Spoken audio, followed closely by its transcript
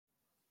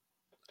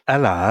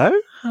Hello?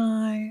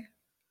 Hi.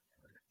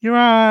 You're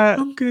right.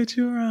 I'm good,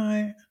 you're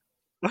right.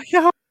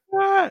 Yeah, I'm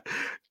right.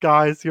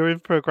 Guys, you're in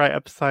for a great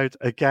episode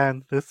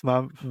again this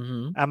month.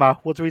 Mm-hmm. Emma,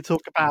 what do we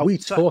talk about? We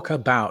talk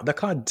about the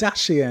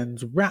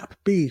Kardashians, rap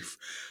beef,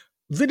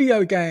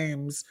 video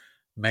games,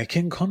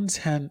 making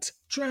content,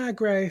 drag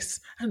race,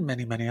 and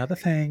many, many other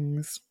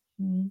things.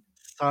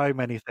 So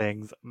many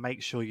things.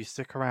 Make sure you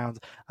stick around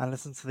and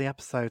listen to the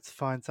episode to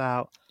find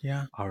out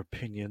our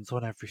opinions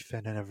on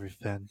everything and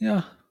everything.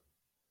 Yeah.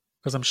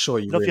 Because I'm sure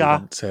you Love really ya.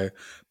 want to.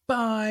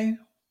 Bye.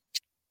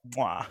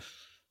 Mwah.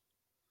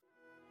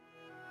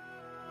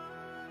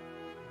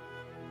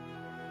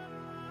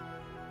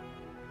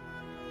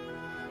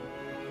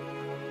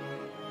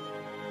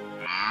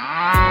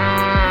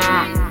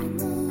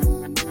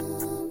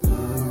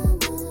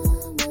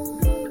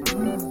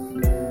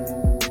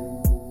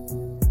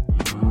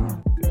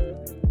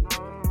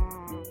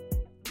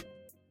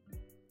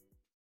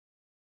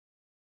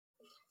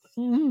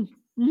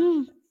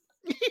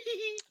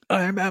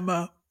 I'm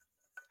Emma.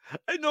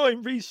 I know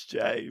I'm Reece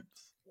James.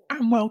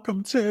 And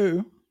welcome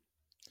to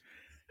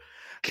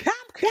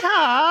Camp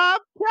Cows!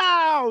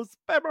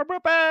 The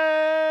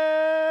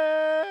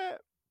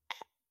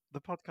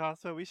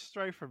podcast where we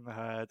stray from the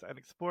herd and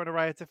explore an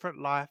array of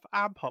different life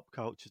and pop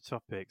culture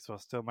topics while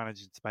still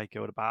managing to make it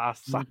all about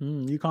us.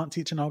 You can't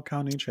teach an old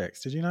cow new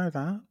tricks. Did you know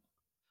that?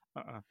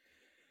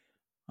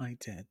 I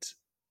did.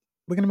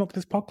 We're going to milk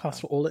this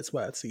podcast for all it's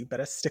worth, so you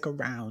better stick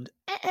around.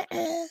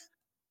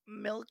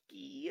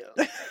 Milky.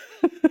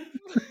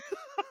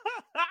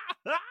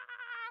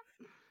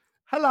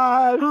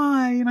 Hello.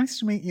 Hi, nice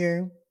to meet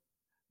you.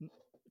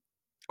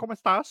 ¿Cómo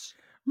estás?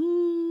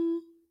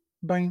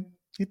 Bem,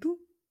 e tu?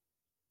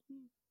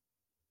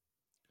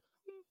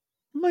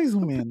 Mais ou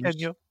menos.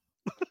 Pequeño.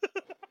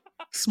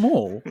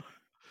 Small?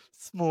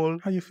 Small.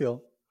 How you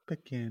feel?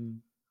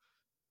 Pequeno.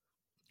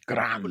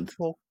 Grand. Un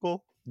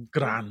poco.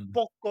 Grand. Un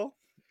poco.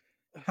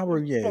 How are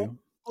you?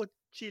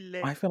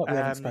 Chile. I feel like we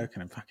haven't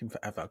spoken in fucking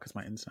forever because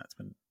my internet's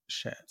been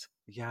shit.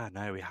 Yeah,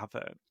 no, we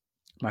haven't.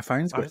 My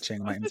phone's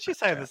glitching. I was literally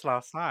saying this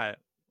last night.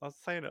 I was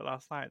saying it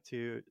last night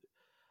to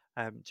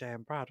Jay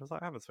and Brad. I was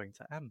like, I haven't spoken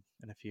to Em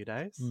in a few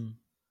days.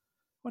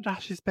 Wonder how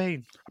she's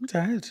been. I'm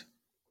dead.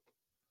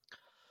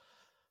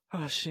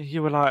 Oh,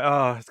 you were like,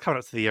 oh, it's coming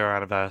up to the year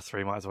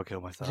anniversary. Might as well kill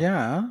myself.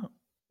 Yeah.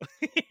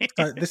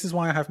 So this is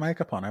why I have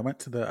makeup on. I went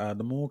to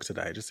the morgue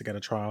today just to get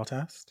a trial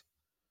test.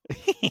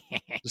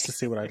 Just to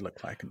see what I'd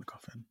look like in the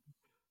coffin.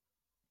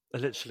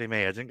 Literally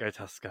me. I didn't go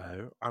to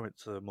Tesco. I went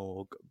to the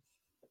morgue.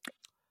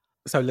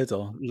 So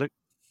little. Look.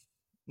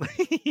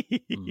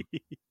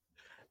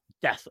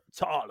 Yes,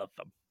 to all of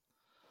them.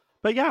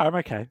 But yeah, I'm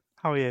okay.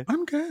 How are you?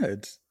 I'm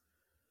good.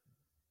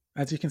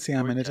 As you can see,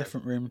 I'm in a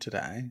different room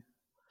today.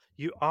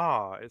 You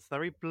are. It's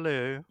very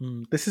blue.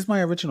 This is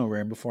my original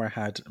room before I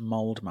had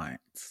mold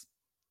mites.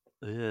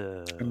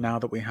 Ew. And now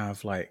that we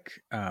have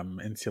like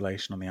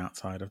insulation on the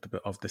outside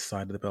of this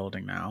side of the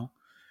building now,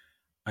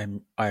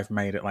 I've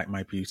made it like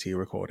my beauty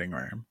recording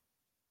room.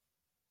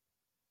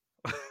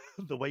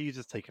 The way you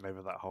just taken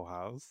over that whole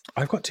house.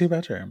 I've got 2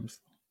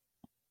 bedrooms.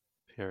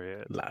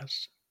 Period.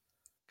 Lash.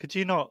 Could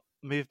you not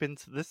move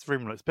into this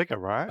room? Looks bigger,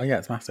 right? Oh yeah,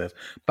 it's massive.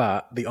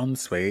 But the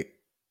ensuite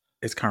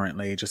is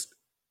currently just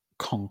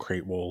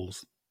concrete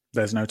walls.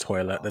 There's no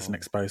toilet. There's an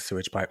exposed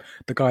sewage pipe.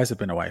 The guys have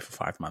been away for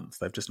 5 months.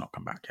 They've just not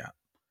come back yet.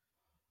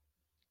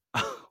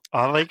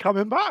 Are they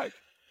coming back?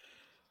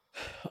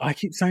 I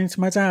keep saying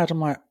to my dad, I'm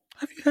like,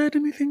 have you heard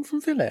anything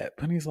from Philip?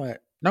 And he's like,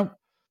 no,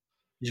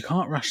 you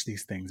can't rush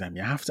these things, Em.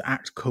 You have to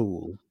act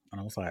cool. And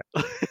I was like,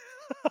 well,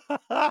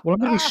 I'm going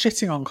to be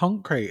shitting on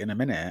concrete in a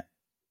minute.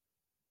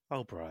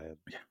 Oh, Brian.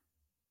 Yeah.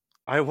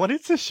 I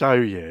wanted to show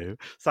you.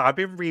 So I've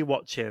been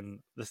rewatching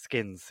the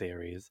Skins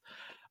series.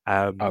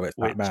 It's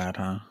that bad,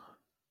 huh?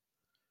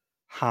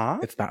 Huh?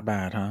 It's that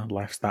bad, huh?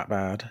 Life's that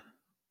bad.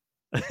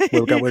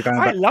 We're going back,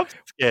 I love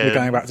Skins. We're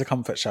going back to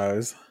comfort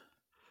shows.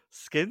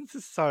 Skins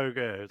is so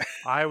good.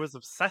 I was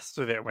obsessed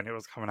with it when it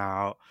was coming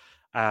out.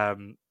 I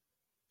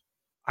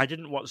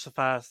didn't watch the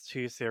first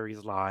 2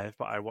 series live,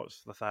 but I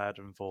watched the 3rd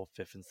and 4th,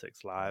 5th and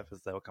 6th live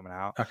as they were coming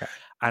out. Okay.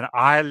 And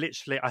I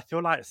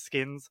feel like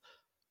Skins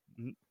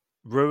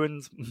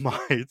ruined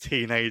my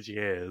teenage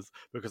years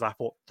because I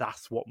thought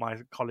that's what my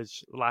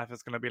college life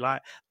is going to be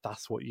like.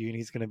 That's what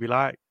uni's going to be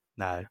like.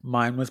 No.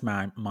 Mine was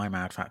my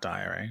Mad Fat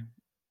Diary.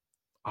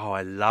 Oh,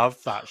 I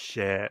love that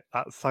shit.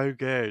 That's so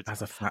good.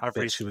 As a fat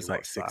bitch who was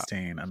like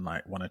 16 and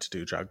like wanted to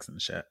do drugs and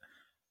shit.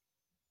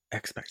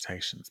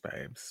 Expectations,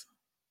 babes.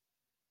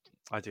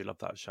 I do love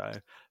that show.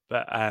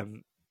 But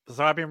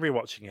so I've been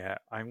rewatching it.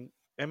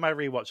 In my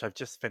rewatch, I've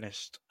just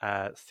finished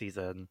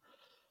season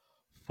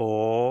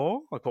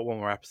 4. I've got 1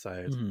 more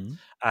episode.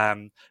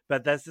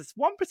 But there's this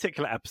one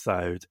particular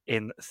episode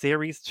in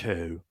series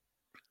 2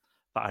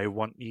 that I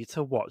want you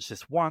to watch.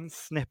 This one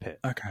snippet.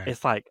 Okay.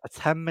 It's like a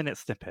 10-minute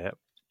snippet.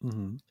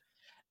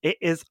 It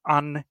is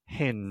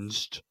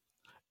unhinged.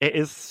 It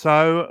is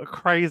so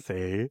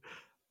crazy.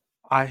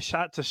 I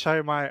shat to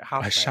show my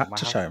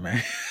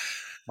housemate.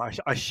 I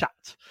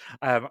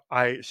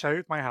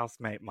showed my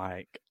housemate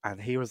Mike,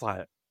 and he was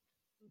like,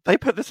 They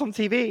put this on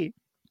TV.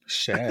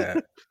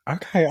 Shit.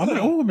 Okay,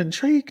 I'm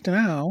intrigued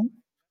now.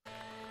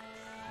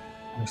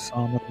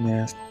 Osama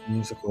the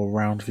Musical,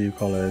 Roundview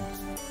College.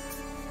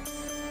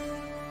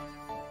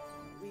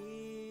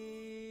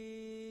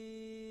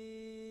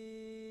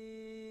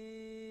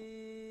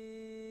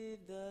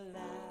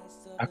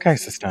 Okay,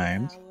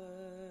 sustained.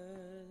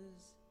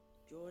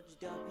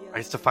 I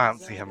used to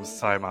fancy him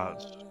so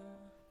much.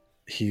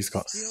 He's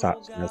got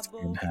such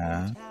lesbian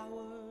hair.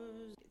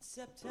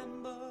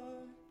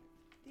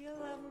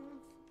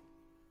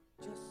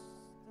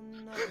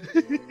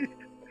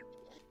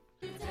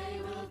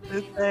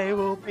 This day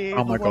will be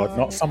Oh my god,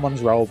 not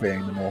someone's role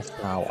being the North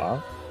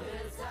Tower.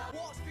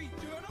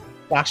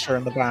 Flasher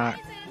in the back.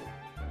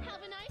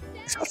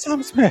 It's got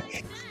Sam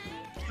Smith.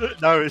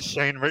 No, it's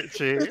Shane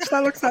Ritchie. Bitch,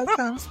 that looks like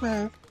Sam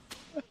Smith.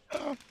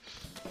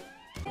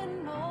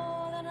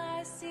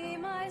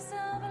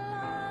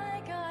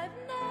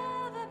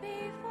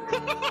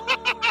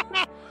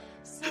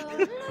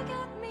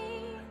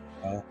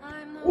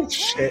 Oh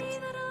shit.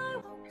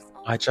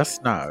 I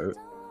just know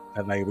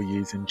that they were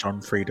using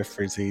John Frieda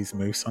Frizzy's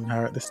mousse on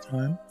her at this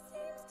time.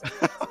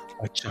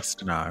 I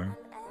just know.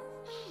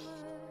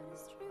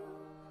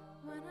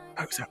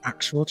 Those are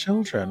actual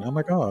children. Oh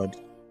my god.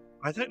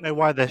 I don't know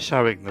why they're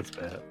showing this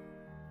bit.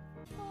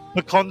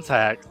 For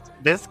context,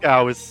 this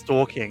girl is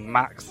stalking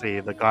Maxie,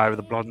 the guy with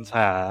the blonde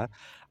hair,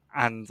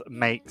 and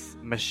makes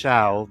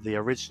Michelle, the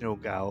original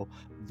girl,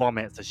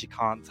 vomit so she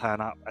can't turn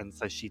up, and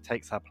so she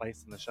takes her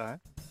place in the show.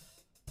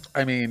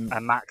 I mean...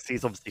 And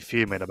Maxie's obviously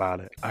fuming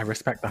about it. I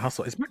respect the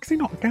hustle. Is Maxie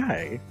not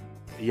gay?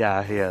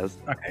 Yeah, he is.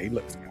 Okay, he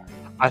looks gay.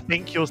 I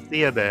think you'll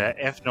see a bit.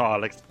 If not,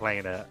 I'll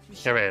explain it.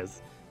 Here it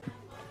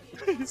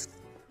is.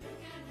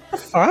 The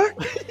fuck?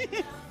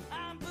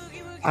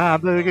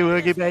 I'm boogie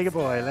woogie baby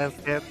boy, let's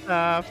get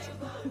stuffed.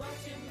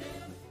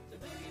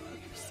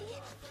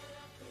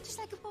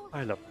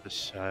 I love this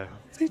show.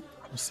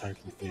 I'm so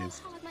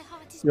confused.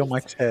 You're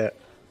my tit.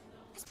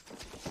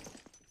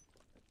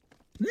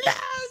 No,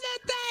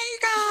 there you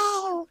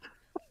go!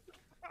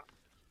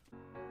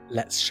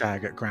 Let's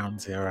shag at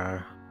ground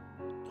zero.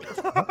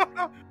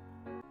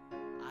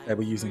 They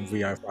were using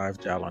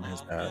VO5 gel on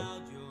his head.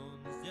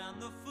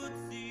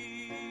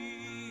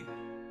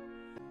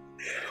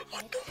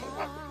 What the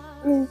fuck?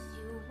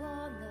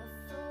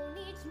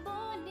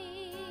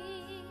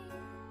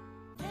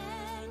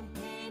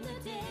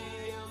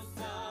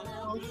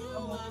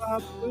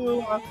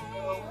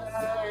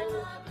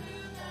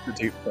 The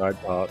deep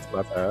fried parts,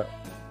 love it.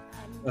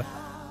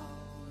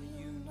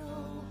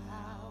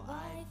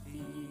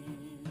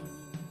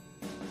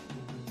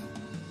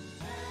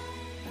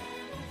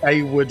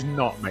 They would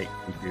not make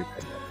me do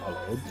this at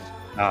college.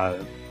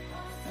 No.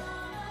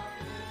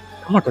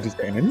 Oh my god, he's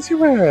getting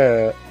into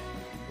it.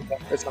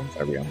 I'm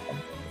very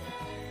uncomfortable.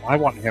 I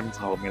want him to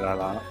hold me like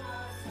that.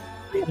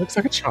 He looks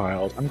like a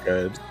child. I'm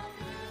good.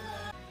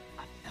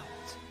 I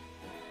felt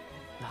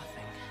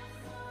nothing.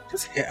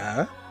 Just hit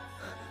her.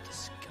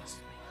 Disgust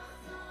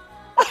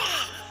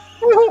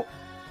Oh,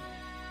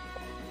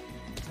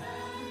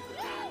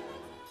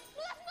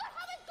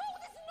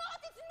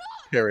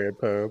 period,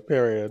 Pooh.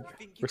 Period.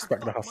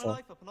 Respect the hustle.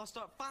 And I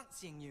start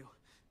fancying you.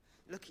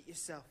 Look at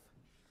yourself.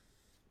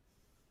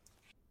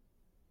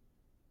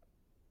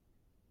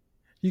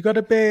 You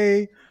gotta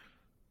be.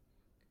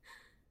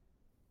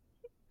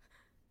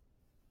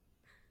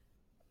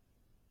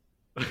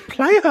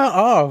 Play her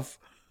off.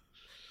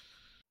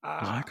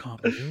 I can't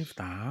believe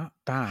that.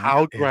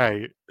 How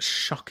great.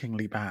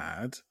 Shockingly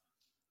bad.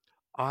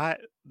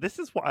 This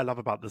is what I love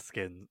about the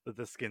skin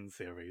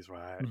series,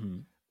 right? Mm-hmm.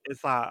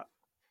 Is that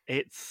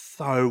it's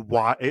so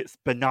wide. It's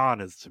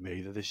bananas to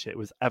me that this shit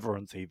was ever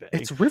on TV.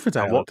 It's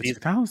Riverdale of the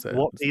 2000s.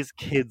 What these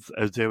kids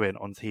are doing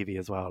on TV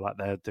as well, like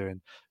they're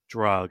doing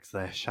drugs,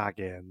 they're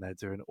shagging, they're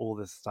doing all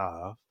this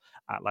stuff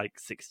at like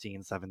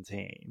 16,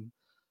 17.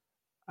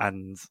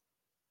 And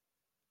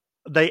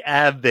they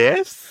air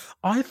this.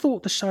 I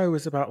thought the show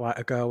was about like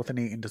a girl with an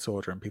eating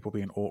disorder and people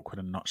being awkward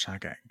and not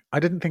shagging. I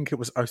didn't think it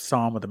was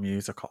Osama the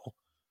musical.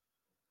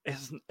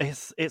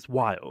 It's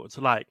wild.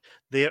 Like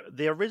the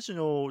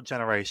original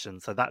generation,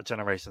 so that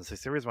generation, so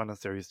series 1 and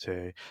series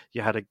 2,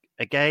 you had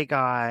a gay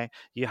guy,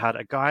 you had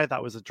a guy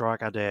that was a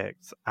drug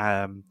addict,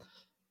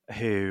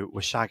 who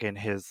was shagging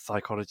his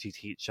psychology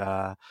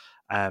teacher,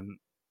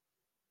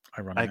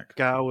 Ironic. a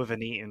girl with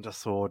an eating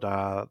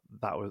disorder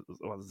that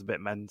was a bit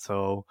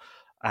mental.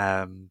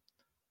 There's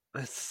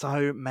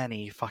so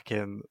many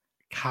fucking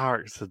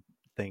character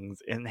things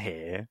in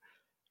here.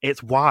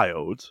 It's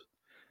wild.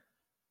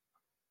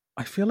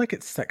 I feel like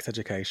it's Sex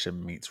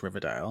Education meets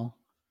Riverdale.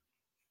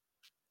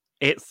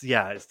 It's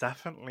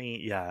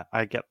definitely,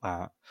 I get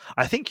that.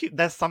 I think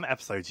there's some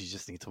episodes you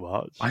just need to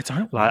watch. I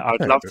don't like.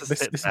 want I'd to. love to This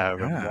sit isn't there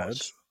and bad.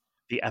 watch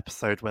the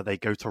episode where they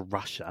go to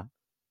Russia.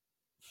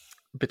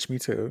 Bitch, me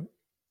too.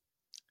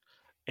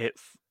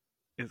 It's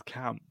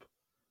camp.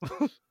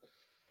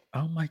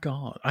 Oh my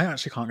god. I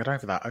actually can't get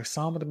over that.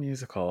 Osama the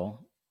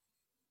musical.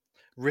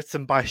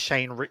 Written by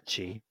Shane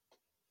Ritchie.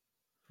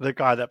 the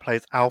guy that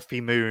plays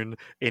Alfie Moon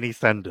in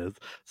EastEnders.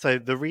 So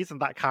the reason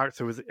that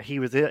character was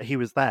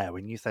there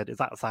when you said, "Is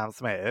that Sam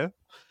Smith?"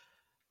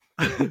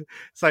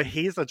 So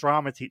he's a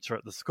drama teacher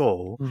at the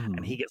school,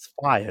 and he gets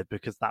fired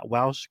because that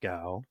Welsh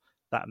girl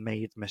that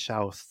made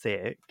Michelle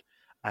sick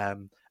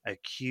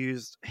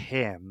accused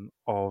him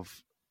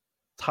of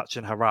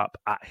touching her up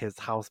at his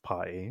house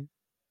party.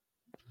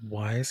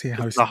 Why is he The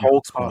hosting a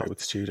whole house party cast,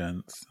 with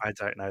students? I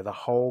don't know. The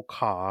whole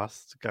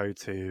cast go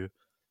to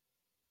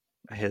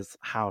his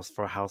house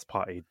for a house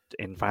party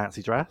in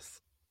fancy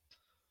dress.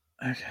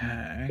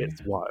 Okay.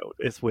 It's wild.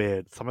 It's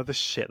weird. Some of the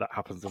shit that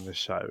happens in this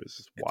show is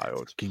just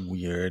wild. It's fucking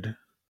weird.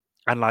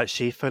 And like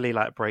she fully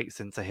like breaks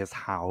into his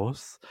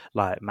house,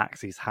 like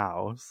Maxie's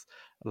house,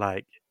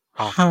 like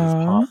after this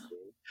party,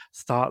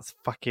 starts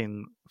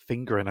fucking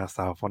fingering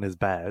herself on his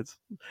bed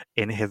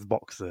in his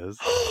boxers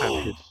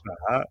and his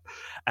shirt.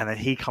 And then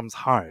he comes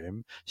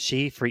home.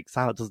 She freaks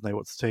out, doesn't know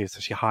what to do, so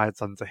she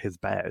hides under his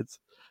bed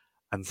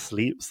and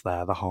sleeps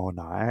there the whole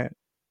night.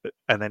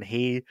 And then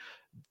he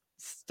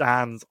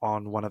stands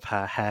on one of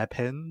her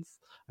hairpins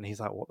and he's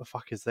like, "What the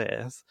fuck is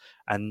this?"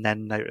 And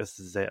then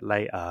notices it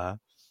later,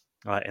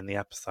 like in the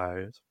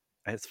episode.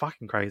 It's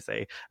fucking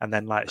crazy. And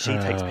then like she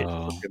takes pictures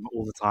of him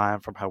all the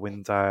time from her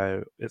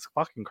window. It's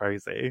fucking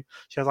crazy.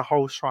 She has a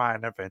whole shrine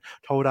and everything.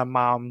 Told her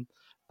mum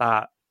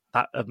that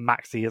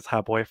Maxie is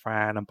her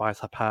boyfriend and buys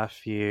her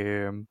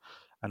perfume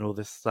and all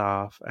this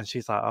stuff. And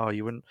she's like, "Oh,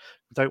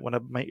 don't want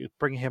to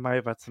bring him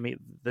over to meet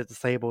the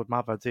disabled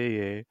mother, do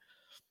you?"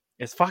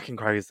 It's fucking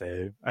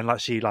crazy. And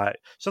like she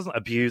doesn't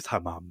abuse her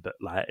mum, but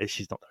like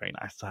she's not very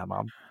nice to her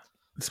mum.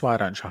 That's why I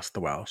don't trust the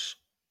Welsh.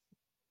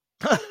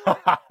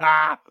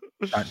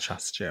 Don't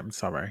trust Jim,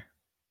 sorry.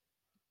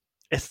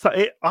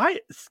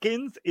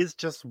 Skins is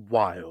just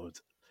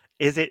wild.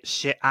 Is it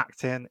shit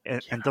acting?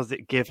 And does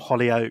it give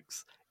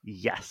Hollyoaks?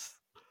 Yes.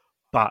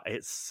 But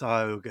it's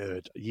so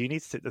good. You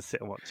need to sit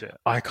and watch it.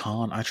 I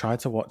can't. I tried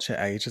to watch it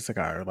ages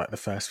ago, like the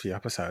first few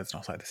episodes, and I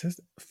was like, this is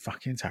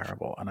fucking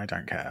terrible, and I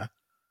don't care.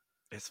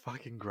 It's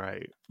fucking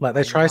great. Like,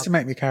 they try to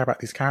make me care about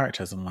these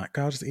characters, and I'm like,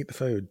 girl, just eat the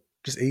food.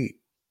 Just eat.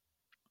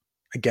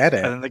 I get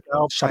it. And then the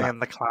girl playing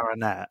the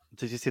clarinet.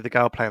 Did you see the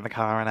girl playing the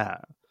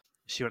clarinet?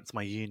 She went to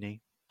my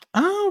uni.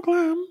 Oh,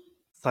 glam.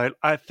 So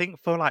I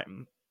think for like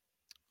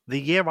the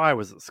year I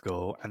was at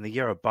school and the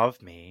year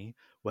above me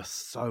were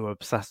so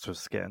obsessed with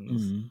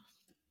Skins.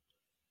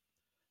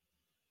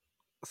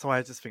 So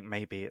I just think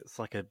maybe it's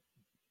like a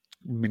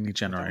mini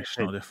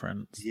generational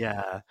difference.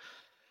 Yeah.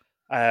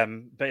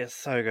 But it's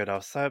so good. I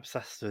was so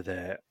obsessed with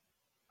it.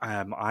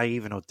 I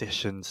even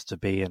auditioned to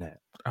be in it.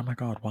 Oh my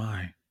god,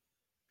 why?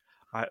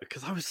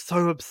 Because I was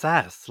so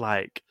obsessed.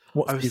 Like,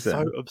 I was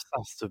so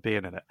obsessed with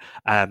being in it.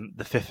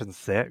 The 5th and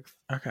 6th.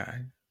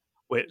 Okay.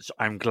 Which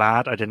I'm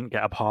glad I didn't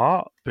get a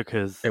part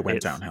because it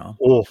went downhill.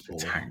 Awful.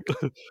 Tank.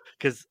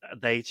 Because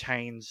they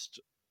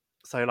changed.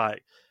 So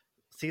like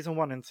season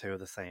 1 and 2 are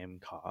the same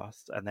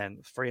cast, and then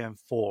 3 and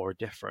 4 are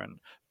different,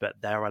 but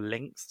there are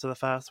links to the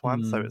first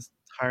one. So it's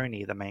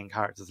Tony, the main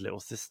character's little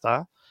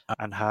sister,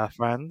 and her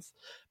friends.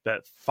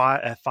 But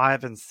 5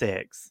 and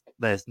 6,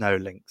 there's no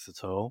links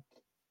at all.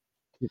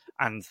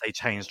 And they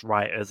changed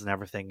writers and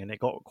everything, and it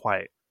got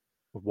quite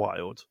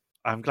wild.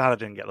 I'm glad I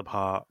didn't get the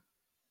part.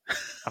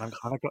 And I'm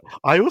kind of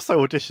I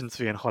also auditioned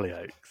to be in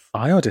Hollyoaks.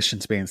 I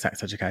auditioned to be in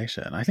Sex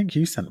Education. I think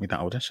you sent me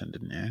that audition,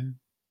 didn't you?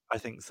 I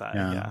think so,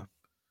 yeah.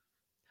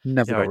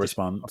 Never got a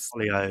response.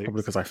 Probably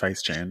because I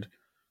face-tuned.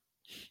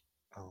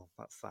 Oh,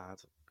 that's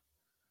sad.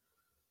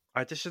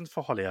 I auditioned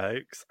for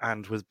Hollyoaks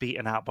and was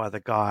beaten out by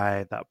the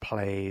guy that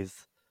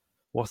plays,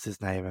 what's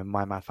his name, in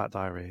My Mad Fat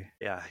Diary.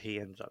 Yeah, he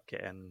ended up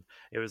getting,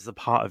 it was the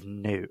part of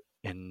Newt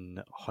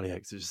in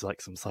Hollyoaks, which is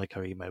like some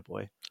psycho emo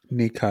boy.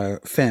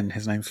 Finn,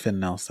 his name's Finn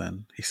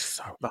Nelson. He's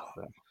so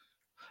hot.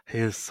 He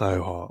is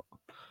so hot.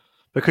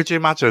 But could you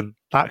imagine,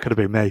 that could have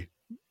been me.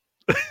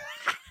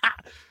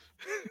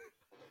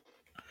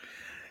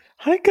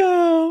 Hi,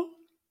 girl.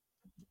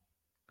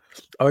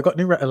 Oh, I got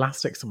new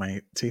elastics in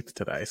my teeth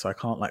today, so I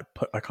can't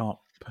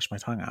push my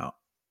tongue out.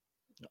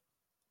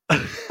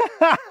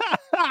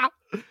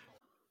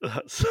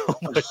 That's, oh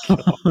my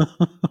god.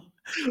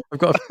 I've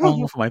got a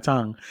thong for my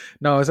tongue.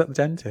 No, I was at the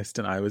dentist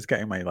and I was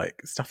getting my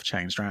stuff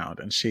changed around,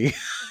 and she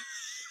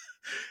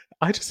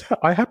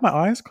I had my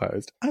eyes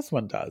closed, as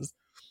one does,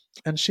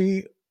 and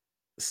she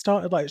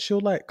started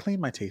she'll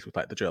clean my teeth with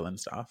the drill and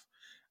stuff,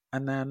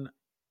 and then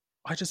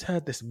I just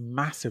heard this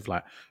massive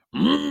oh,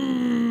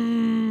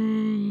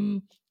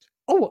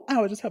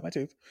 ow, I just hurt my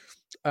tooth.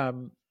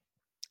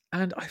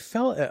 And I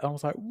felt it. I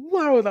was like,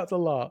 wow, that's a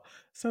lot.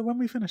 So when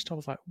we finished, I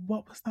was like,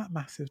 what was that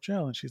massive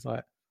drill? And she's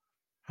like,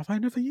 have I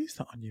never used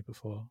that on you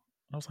before?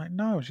 And I was like,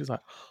 no. And she's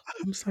like,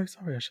 I'm so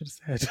sorry, I should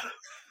have said.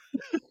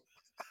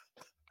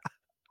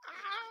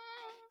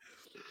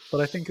 But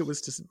I think it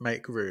was to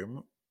make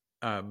room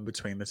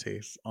between the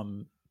teeth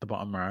on the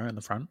bottom row and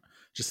the front,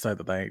 just so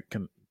that they're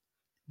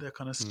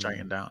kind of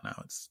straightened out now.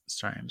 It's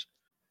strange.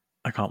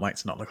 I can't wait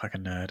to not look like a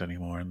nerd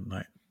anymore, and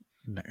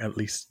at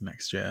least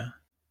next year.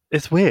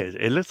 It's weird.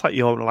 It looks like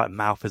your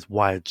mouth is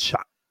wired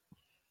shut.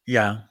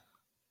 Yeah.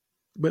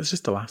 But it's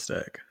just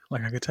elastic.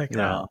 Like I could take it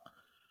Yeah. out.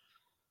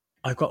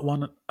 I've got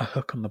a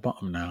hook on the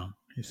bottom now,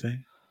 you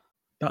see?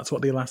 That's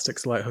what the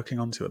elastic's like hooking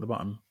onto at the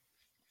bottom.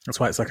 That's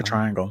why it's like a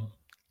triangle.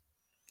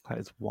 That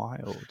is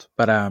wild.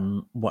 But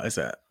what is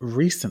it?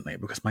 Recently,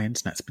 because my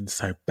internet's been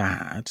so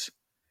bad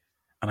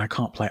and I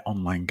can't play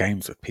online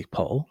games with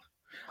people,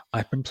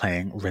 I've been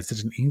playing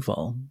Resident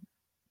Evil.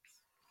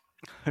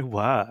 It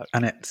works.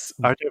 And it's...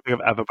 I don't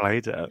think I've ever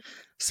played it.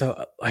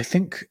 So I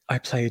think I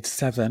played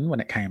 7 when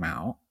it came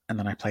out, and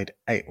then I played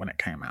 8 when it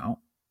came out.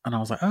 And I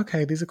was like,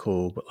 okay, these are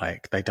cool, but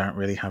like they don't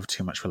really have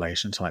too much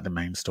relation to like the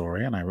main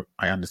story, and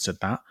I understood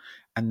that.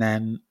 And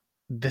then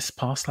this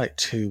past like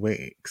 2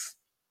 weeks,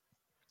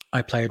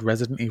 I played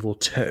Resident Evil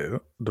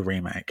 2, the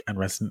remake, and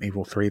Resident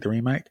Evil 3, the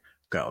remake.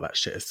 Girl, that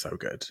shit is so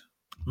good.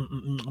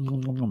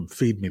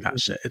 Feed me that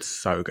shit. It's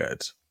so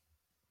good.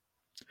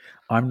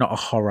 I'm not a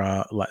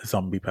horror like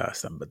zombie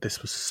person, but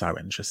this was so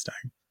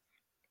interesting.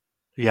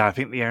 Yeah, I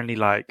think the only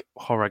like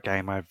horror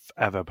game I've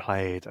ever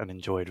played and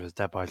enjoyed was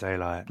Dead by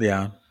Daylight.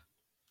 Yeah.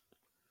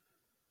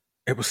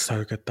 It was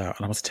so good though,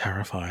 and I was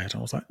terrified. I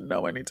was like,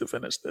 no, I need to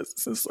finish this.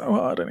 This is so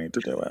hard. I need to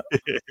do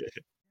it.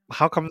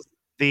 How comes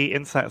the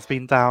internet's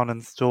been down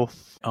and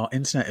stuff? Our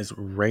internet is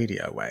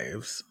radio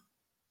waves.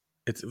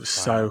 It was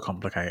so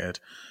complicated.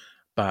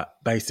 But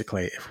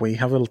basically, if we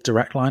have a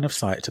direct line of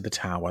sight to the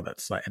tower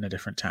that's like in a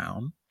different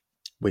town,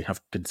 we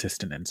have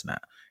consistent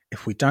internet.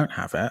 If we don't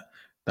have it,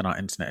 then our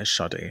internet is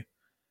shoddy.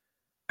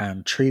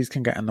 And trees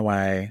can get in the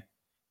way,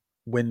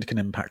 wind can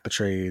impact the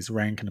trees,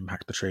 rain can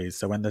impact the trees.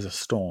 So when there's a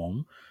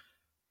storm,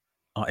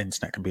 our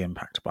internet can be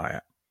impacted by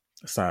it.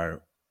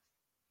 So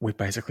we've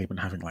basically been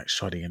having like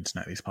shoddy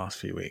internet these past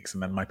few weeks.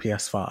 And then my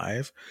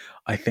PS5,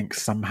 I think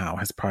somehow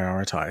has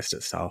prioritized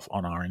itself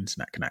on our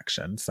internet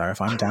connection. So if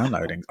I'm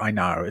downloading, I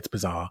know it's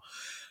bizarre,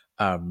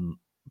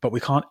 but we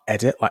can't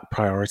edit like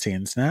priority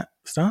internet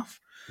stuff.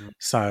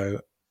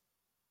 So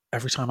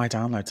every time I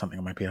download something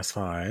on my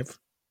PS5,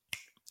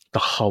 the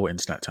whole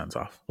internet turns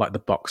off, like the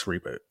box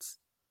reboots.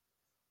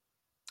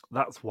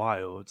 That's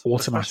wild.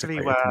 Automatically,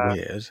 Especially where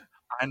it's weird.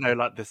 I know,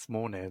 like this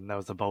morning, there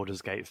was a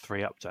Baldur's Gate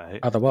 3 update.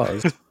 Oh, there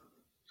was?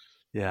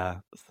 Yeah,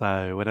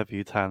 so whenever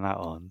you turn that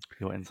on,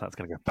 your internet's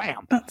going to go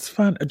BAM! That's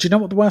fun. Do you know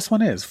what the worst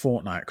one is?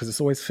 Fortnite, because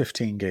it's always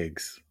 15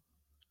 gigs.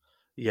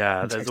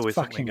 Yeah, It there's takes always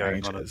something fucking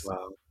going on ages. as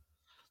well.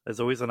 There's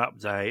always an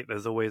update.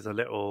 There's always a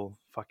little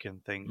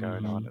fucking thing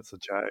going on. It's a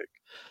joke.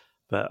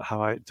 But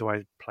do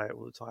I play it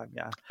all the time?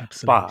 Yeah.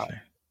 Absolutely. But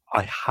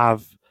I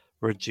have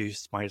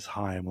reduced my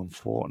time on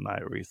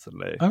Fortnite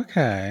recently.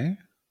 Okay.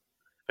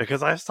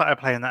 Because I started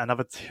playing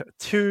another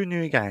 2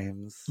 new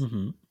games.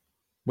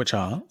 Which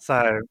are?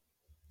 So,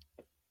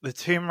 the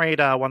Tomb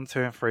Raider 1,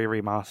 2, and 3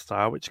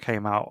 remaster, which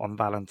came out on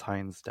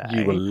Valentine's Day.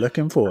 You were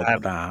looking forward to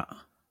that.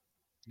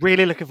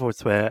 Really looking forward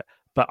to it.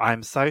 But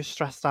I'm so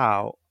stressed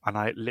out, and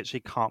I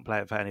literally can't play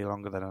it for any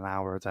longer than an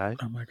hour a day.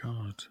 Oh my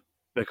God.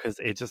 Because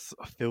it just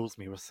fills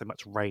me with so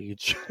much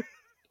rage.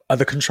 Are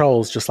the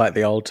controls just like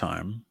the old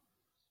time?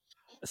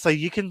 So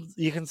you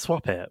can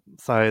swap it.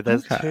 So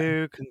there's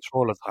 2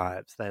 controller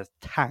types. There's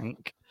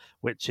tank,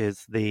 which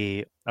is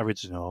the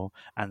original,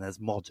 and there's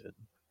modern.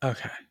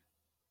 Okay.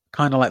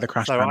 Kind of like the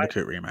Crash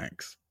Bandicoot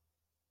remakes.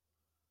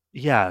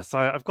 Yeah, so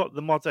I've got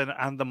the modern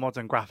and the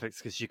modern graphics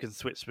because you can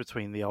switch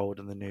between the old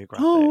and the new graphics.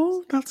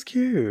 Oh, that's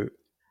cute.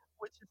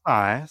 Which is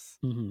nice.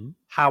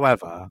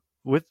 However,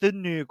 with the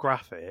new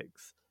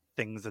graphics,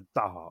 things are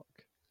dark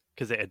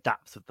because it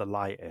adapts with the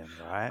lighting,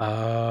 right?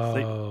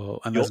 Oh,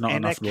 and there's not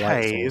enough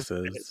light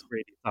sources. It's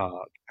really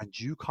dark, and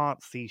you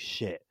can't see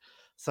shit.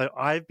 So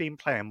I've been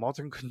playing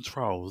modern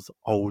controls,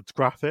 old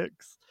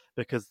graphics,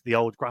 because the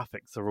old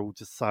graphics are all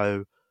just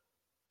so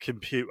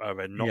computer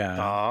and not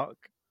dark,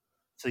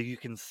 so you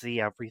can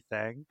see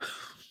everything.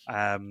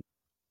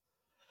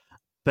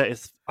 But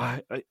it's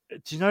do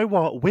you know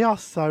what? We are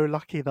so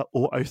lucky that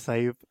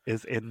autosave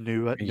is in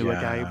newer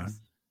games.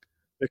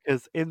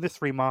 Because in this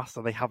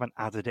remaster, they haven't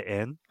added it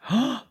in.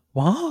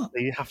 What? So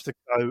you have to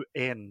go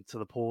into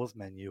the pause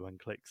menu and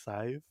click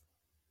save.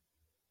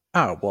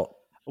 Oh, what?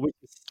 Which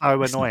is so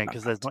annoying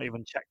because there's not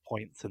even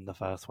checkpoints in the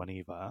first one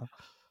either.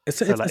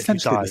 It's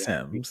essentially The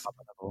Sims.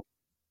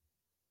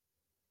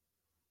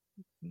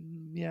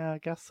 Yeah, I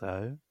guess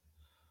so.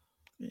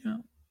 Yeah.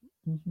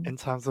 In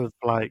terms of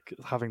like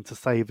having to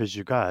save as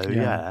you go,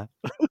 yeah.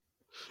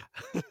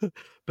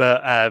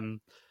 But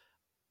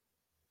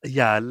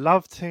yeah, I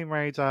love Tomb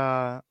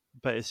Raider,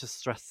 but it's just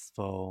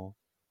stressful.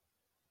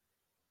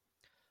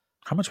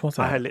 How much was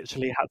it? I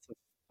literally had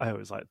to. It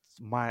was like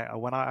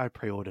when I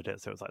pre-ordered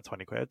it, so it was like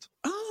 20 quid.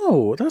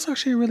 Oh, that's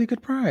actually a really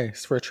good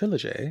price for a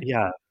trilogy.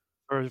 Yeah,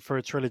 for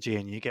a trilogy,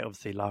 and you get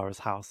obviously Lara's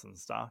house and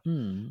stuff.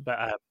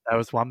 But there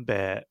was one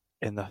bit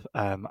in the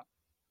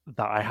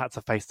that I had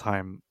to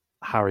FaceTime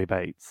Harry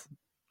Bates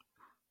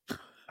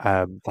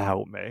to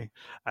help me,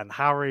 and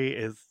Harry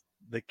is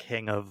the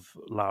king of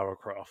Lara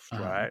Croft,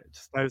 right?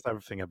 Just knows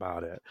everything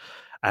about it.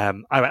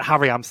 I went,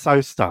 Harry, I'm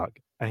so stuck,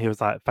 and he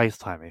was like,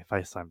 FaceTime me.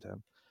 FaceTimed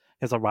him.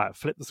 He was like, right,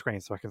 flip the screen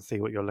so I can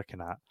see what you're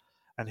looking at.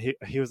 And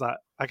he was like,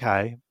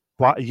 okay,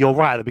 you're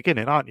right at the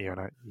beginning, aren't you? And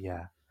I went,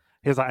 yeah.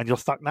 He was like, and you're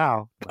stuck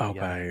now. I'm Oh, like,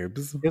 yeah.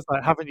 babes. He was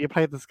like, haven't you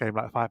played this game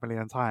like 5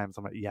 million times?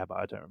 I'm like, yeah, but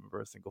I don't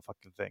remember a single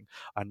fucking thing.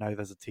 I know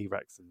there's a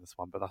T-Rex in this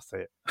one, but that's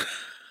it.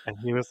 And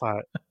he was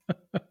like,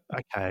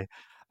 okay.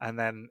 And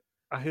then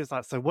he was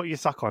like, so what are you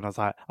stuck on? I was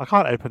like, I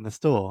can't open this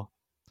door.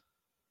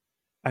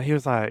 And he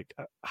was like,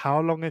 how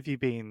long have you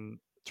been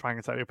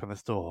trying to open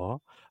this door?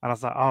 And I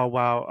was like, oh,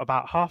 well,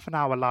 about half an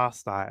hour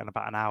last night and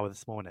about an hour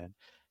this morning.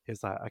 He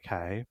was like,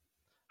 okay.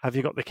 Have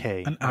you got the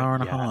key? An I went, hour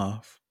and a yeah.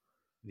 half.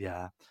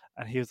 Yeah.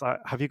 And he was like,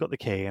 have you got the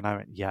key? And I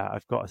went, yeah,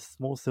 I've got a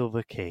small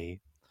silver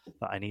key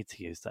that I need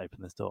to use to open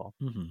this door.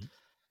 Mm-hmm.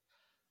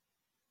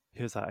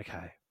 He was like,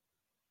 okay.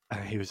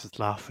 And he was just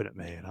laughing at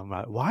me. And I'm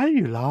like, why are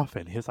you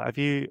laughing? He was like, have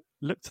you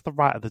looked to the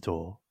right of the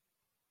door?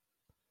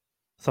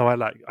 So I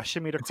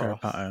shimmied Is there a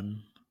across.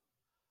 button?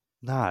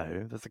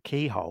 No, there's a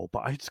keyhole, but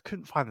I just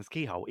couldn't find this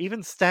keyhole,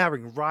 even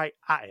staring right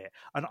at it.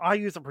 And I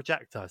use a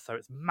projector, so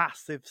it's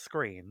massive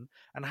screen.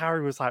 And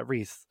Harry was like,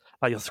 Reese,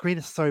 like your screen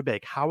is so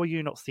big. How are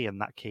you not seeing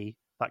that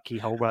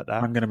keyhole right there?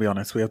 I'm going to be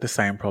honest, we have the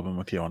same problem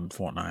with you on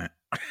Fortnite.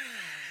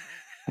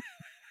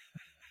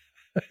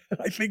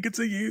 I think it's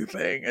a you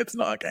thing. It's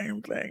not a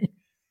game thing.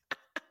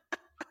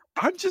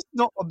 I'm just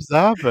not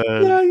observant.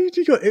 Yeah,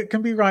 it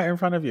can be right in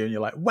front of you, and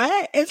you're like,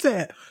 "Where is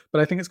it?"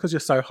 But I think it's because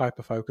you're so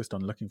hyper focused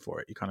on looking for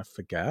it, you kind of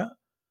forget.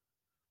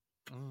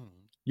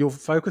 You're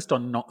focused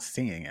on not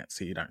seeing it,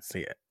 so you don't see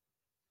it.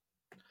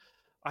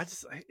 I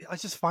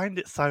just find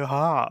it so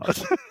hard.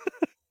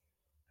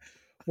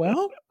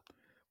 Well,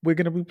 we're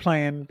going to be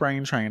playing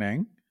brain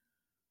training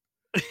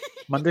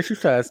Monday through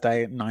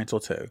Thursday, 9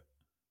 till 2.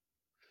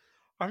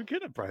 I'm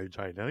good at brain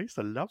training. I used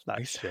to love that I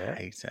used to shit.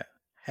 hate it.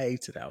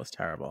 Hated it. It was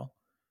terrible.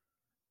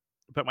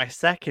 But my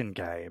second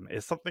game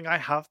is something I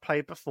have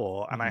played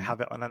before, and I have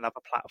it on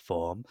another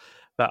platform.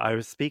 But I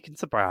was speaking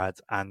to Brad,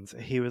 and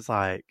he was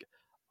like,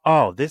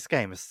 oh, this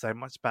game is so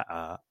much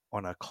better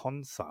on a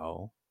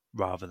console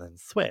rather than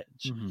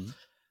Switch.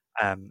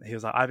 He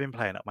was like, I've been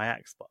playing at my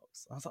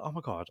Xbox. I was like, oh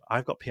my God,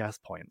 I've got PS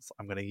points.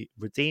 I'm going to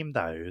redeem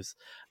those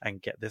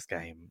and get this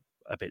game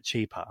a bit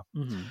cheaper.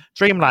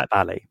 Dreamlight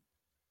Valley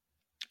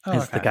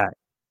is the game.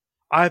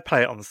 I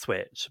play it on the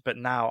Switch, but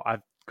now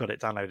I've got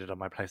it downloaded on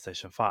my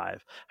PlayStation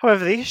 5.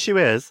 However, the issue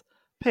is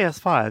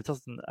PS5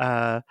 doesn't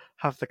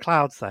have the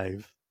cloud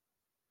save.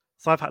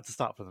 So I've had to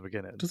start from the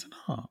beginning. Does it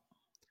not?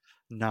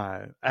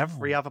 No.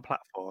 Every other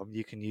platform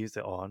you can use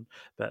it on,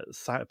 but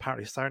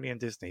apparently Sony and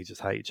Disney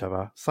just hate each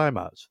other so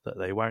much that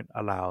they won't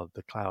allow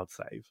the cloud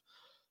save.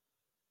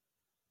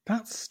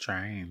 That's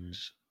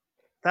strange.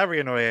 Very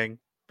annoying,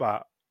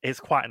 but it's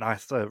quite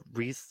nice to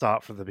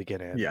restart from the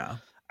beginning. Yeah.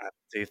 And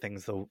do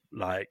things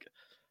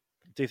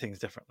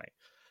differently.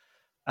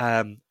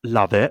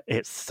 Love it.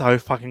 It's so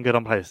fucking good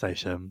on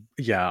PlayStation.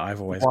 Yeah, I've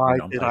always Why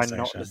played on did PlayStation. I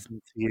not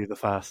listen to you the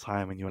first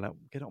time when you were like,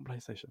 get it on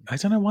PlayStation? I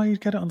don't know why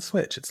you'd get it on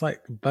Switch. It's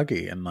like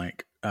buggy and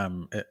like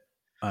it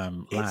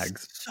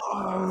lags. It's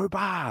so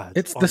bad.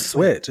 It's the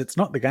Switch. It's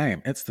not the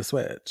game. It's the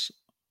Switch.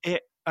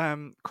 It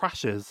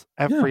crashes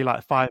every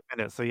 5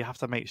 minutes, so you have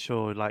to make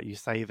sure like you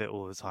save it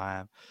all the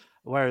time.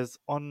 Whereas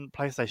on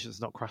PlayStation,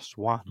 it's not crashed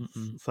once,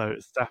 so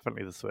it's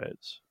definitely the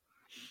Switch.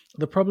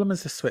 The problem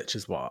is the Switch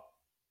is what?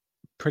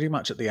 Pretty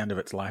much at the end of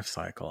its life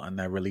cycle, and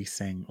they're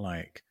releasing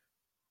like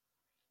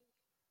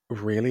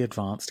really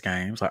advanced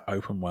games, like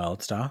open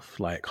world stuff,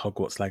 like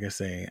Hogwarts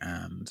Legacy,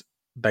 and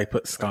they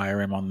put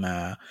Skyrim on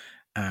there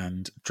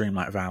and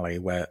Dreamlight Valley,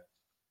 where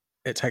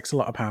it takes a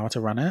lot of power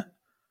to run it.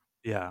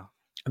 Yeah.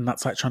 And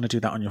that's like trying to do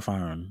that on your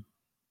phone.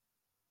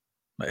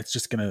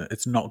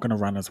 It's not gonna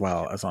run as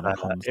well as on a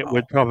console. It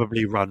would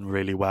probably run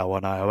really well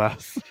on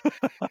iOS.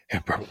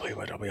 It probably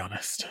would, I'll be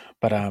honest.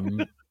 But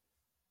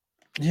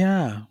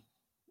yeah.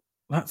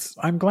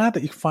 I'm glad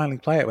that you can finally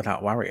play it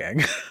without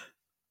worrying.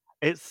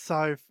 It's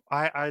so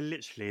I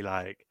literally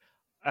like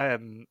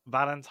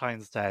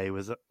Valentine's Day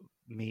was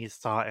me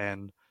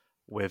starting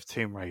with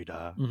Tomb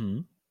Raider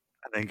and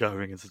then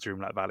going into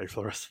Dreamlight Valley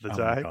for the rest of the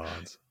day. My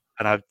God.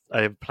 And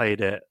I've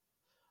played it.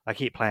 I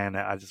keep playing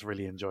it. I just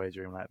really enjoy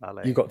Dreamlight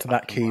Valley. You got to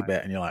that key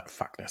bit and you're like,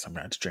 fuck this, I'm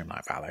going to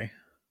Dreamlight Valley.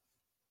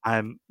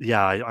 I'm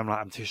like,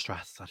 I'm too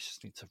stressed. I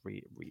just need to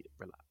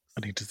relax. I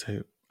need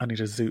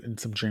to zoot in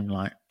some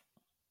Dreamlight.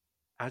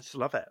 I just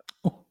love it.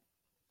 Oh,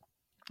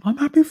 I'm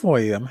happy for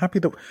you. I'm happy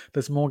that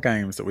there's more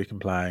games that we can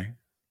play.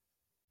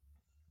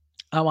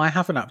 Oh, I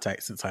have an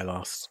update since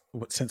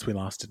we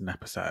last did an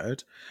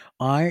episode.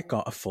 I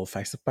got a full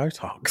face of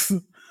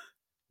Botox.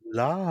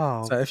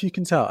 Love. So if you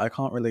can tell, I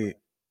can't really.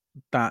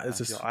 That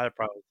is your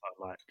eyebrows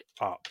are like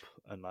up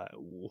and like.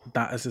 Ooh.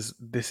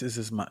 This is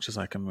as much as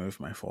I can move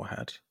my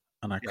forehead,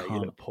 and I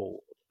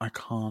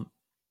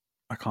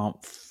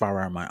can't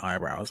furrow my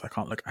eyebrows. I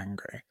can't look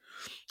angry.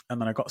 And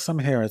then I got some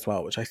here as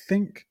well, which I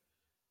think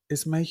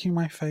is making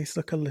my face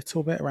look a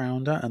little bit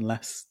rounder and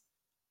less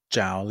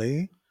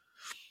jowly.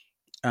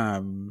 But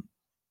I'm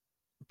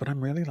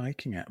really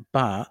liking it.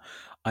 But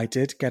I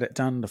did get it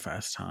done the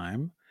first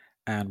time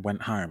and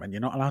went home. And you're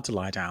not allowed to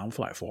lie down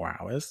for like 4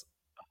 hours.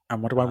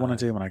 And what do I want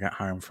to do when I get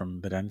home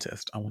from the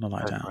dentist? I want to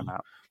lie down.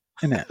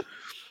 Innit?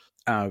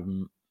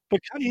 But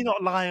can you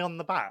not lie on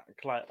the back,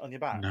 like on your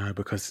back? No,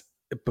 because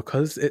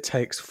it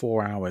takes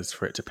 4 hours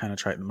for it to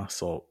penetrate the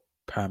muscle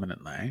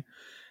permanently.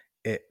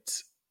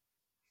 It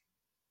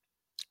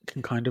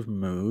can kind of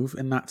move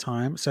in that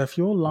time. So if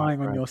you're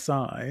lying on your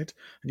side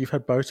and you've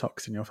had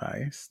Botox in your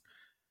face,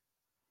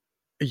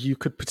 you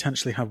could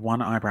potentially have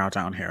one eyebrow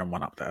down here and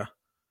one up there.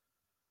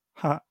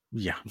 Huh.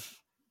 Yeah.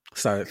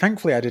 So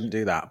thankfully I didn't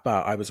do that,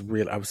 but I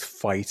was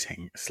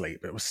fighting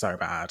sleep. It was so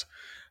bad.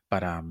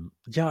 But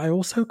yeah, I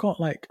also got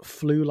like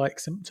flu-like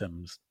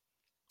symptoms,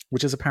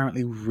 which is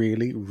apparently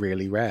really,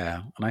 really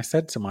rare. And I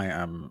said to my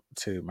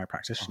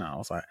practitioner, I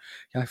was like,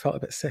 yeah, I felt a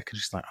bit sick. And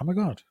she's like, oh my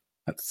God,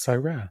 that's so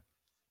rare.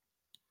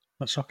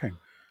 That's shocking.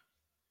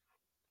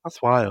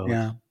 That's wild.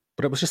 Yeah.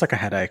 But it was just like a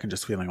headache and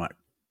just feeling like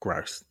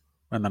gross.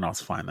 And then I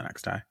was fine the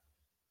next day.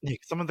 Yeah,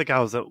 some of the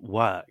girls at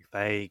work,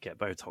 they get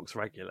Botox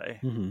regularly.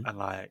 Mm-hmm. And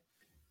like,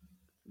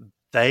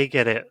 they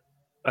get it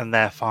and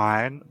they're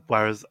fine.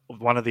 Whereas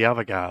one of the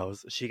other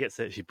girls, she gets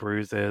it, she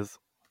bruises.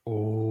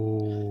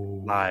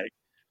 Oh. Like,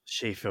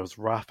 she feels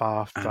rough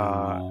after.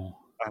 Ow.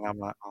 And I'm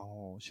like,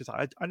 oh, she's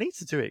like, I need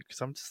to do it because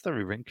I'm just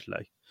very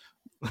wrinkly.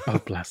 Oh,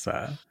 bless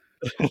her.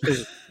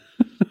 She's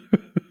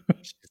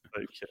so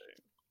cute.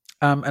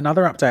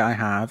 Another update I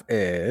have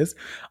is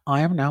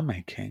I am now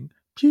making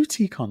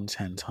beauty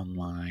content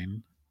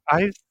online.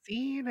 I've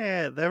seen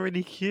it. They're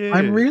really cute.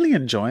 I'm really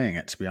enjoying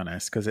it, to be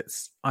honest,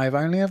 because I've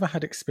only ever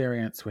had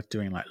experience with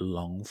doing like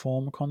long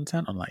form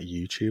content on like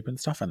YouTube and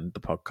stuff and the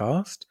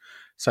podcast.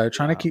 So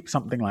trying to keep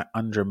something like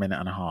under a minute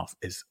and a half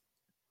is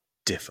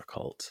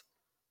difficult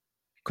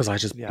because I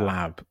just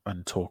blab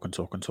and talk and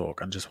talk and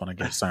talk and just want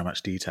to give so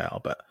much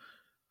detail, but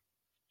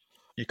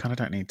you kind of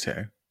don't need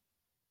to.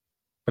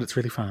 But it's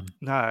really fun.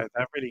 No,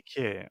 they're really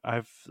cute.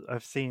 I've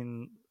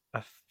seen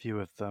a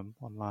few of them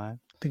online.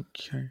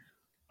 Thank you.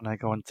 When I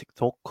go on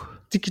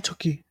TikTok.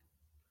 TikToky.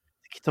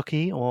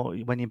 TikToky, or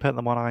when you put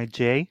them on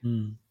IG.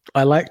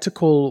 I like to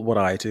call what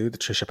I do the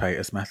Trisha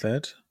Paytas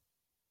method.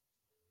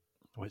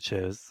 Which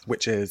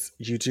is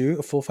you do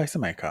a full face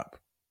of makeup.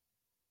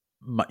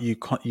 You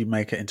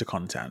make it into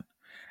content.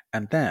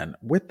 And then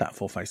with that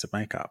full face of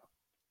makeup,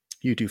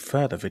 you do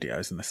further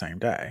videos in the same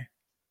day,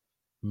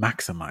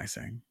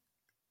 maximizing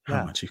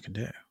how much you can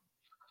do.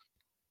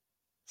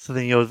 So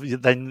then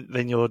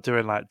you're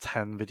doing like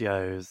 10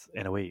 videos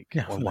in a week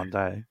on one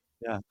day.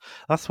 Yeah,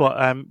 that's what.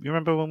 You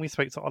remember when we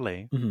spoke to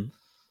Ollie?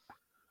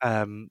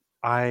 Mm-hmm.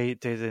 I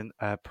did in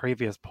a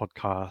previous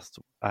podcast,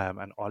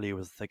 and Ollie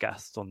was the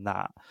guest on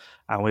that,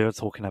 and we were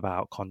talking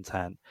about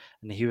content,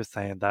 and he was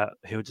saying that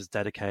he'll just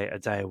dedicate a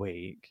day a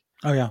week.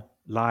 Oh yeah,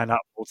 line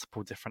up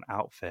multiple different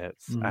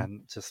outfits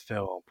and just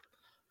film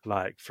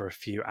like for a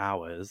few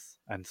hours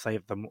and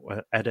save them,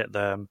 edit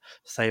them,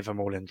 save them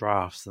all in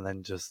drafts, and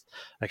then just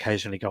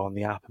occasionally go on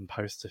the app and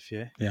post a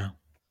few. Yeah.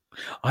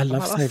 I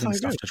love saving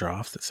stuff to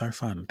drafts. It's so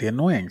fun. The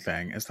annoying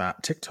thing is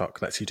that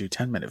TikTok lets you do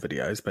 10-minute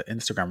videos, but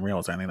Instagram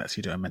Reels only lets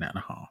you do a minute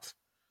and a half.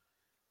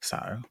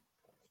 So.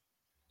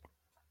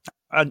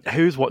 And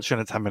who's watching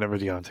a 10-minute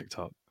video on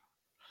TikTok?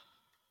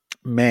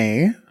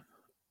 Me.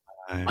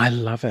 I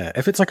love it.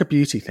 If it's like a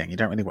beauty thing, you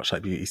don't really watch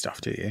like beauty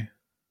stuff, do you?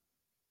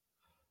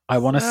 I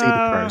want to see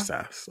the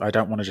process. I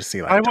don't want to just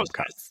see like top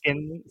cuts.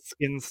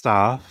 Skin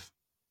stuff.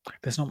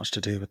 There's not much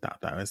to do with that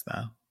though, is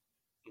there?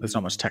 There's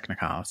not much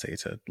technicality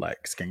to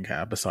like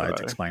skincare besides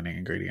explaining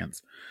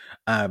ingredients.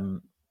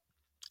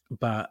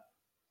 But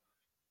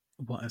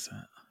what is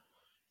it?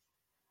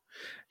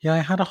 Yeah, I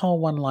had a whole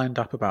one lined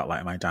up about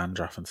like my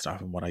dandruff and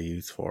stuff and what I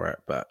use for it,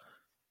 but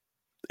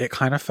it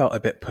kind of felt a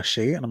bit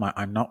pushy, and I'm like,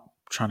 I'm not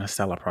trying to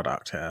sell a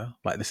product here.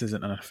 Like, this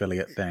isn't an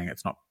affiliate thing.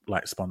 It's not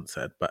like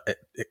sponsored, but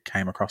it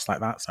came across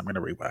like that, so I'm going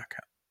to rework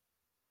it.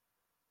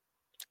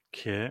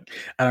 Cute.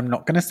 And I'm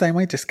not going to say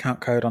my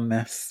discount code on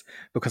this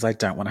because I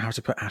don't want to have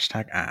to put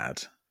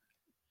 #ad.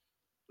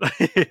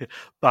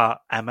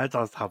 But Emma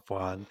does have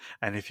one,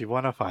 and if you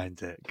want to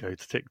find it, go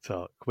to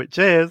TikTok, which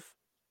is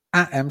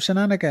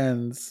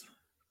 @mshenanigans.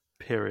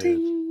 Period.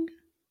 Ding.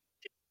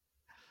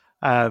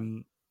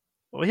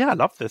 Well, yeah, I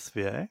love this for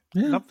you.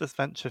 Yeah. Love this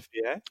venture for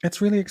you. It's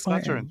really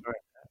exciting.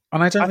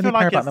 And I don't really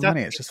care about the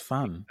money. It's just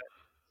fun.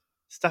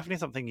 It's definitely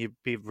something you'd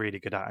be really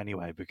good at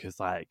anyway, because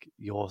like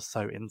you're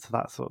so into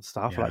that sort of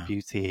stuff, like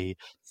beauty,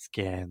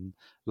 skin.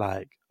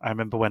 Like do you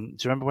remember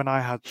when I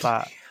had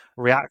that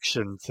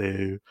reaction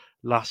to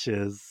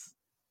Lush's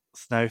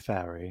Snow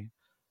Fairy,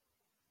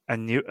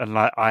 and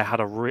I had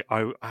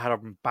a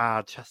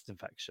bad chest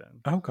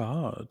infection. Oh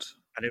God.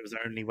 And it was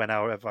only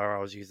whenever I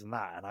was using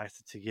that, and I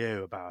said to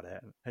you about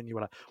it, and you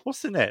were like,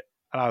 "What's in it?"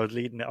 And I was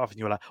leading it off, and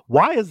you were like,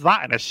 "Why is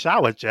that in a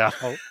shower gel?"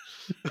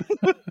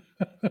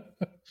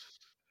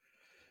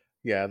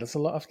 Yeah, there's a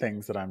lot of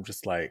things that I'm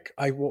just like,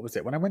 what was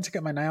it? When I went to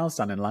get my nails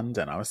done in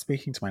London, I was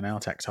speaking to my nail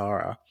tech,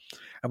 Tara,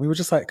 and we were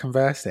just like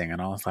conversing,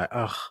 and I was like,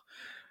 oh,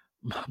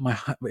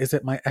 is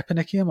it my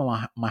eponychium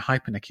or my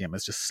hyponychium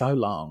is just so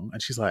long?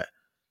 And she's like,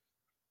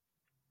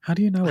 how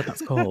do you know what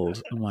that's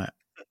called? I'm like,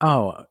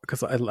 oh,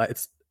 because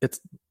it's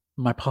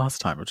my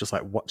pastime of just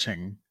like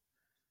watching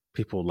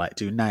people like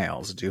do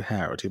nails or do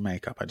hair or do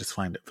makeup. I just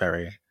find it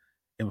very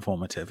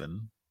informative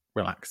and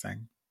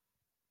relaxing.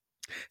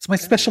 It's my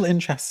special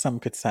interest, some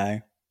could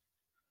say.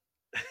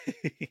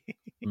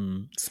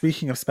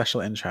 Speaking of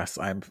special interests,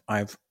 I've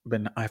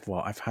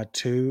had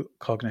 2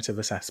 cognitive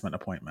assessment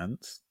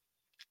appointments.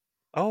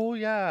 Oh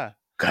yeah.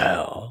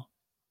 Girl.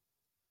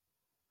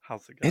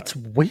 How's it going? It's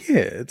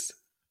weird.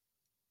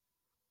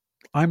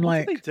 I'm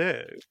what like, do they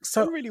do?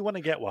 So I really want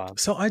to get one.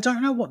 So I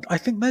don't know what I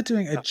think they're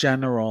doing a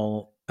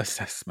general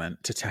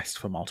assessment to test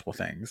for multiple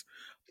things,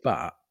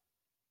 but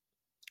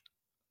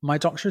my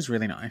doctor is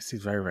really nice.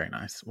 He's very, very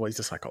nice. Well, he's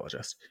a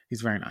psychologist.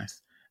 He's very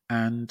nice.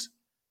 And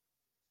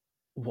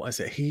what is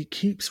it? He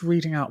keeps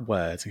reading out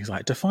words and he's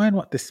like, define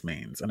what this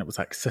means. And it was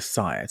like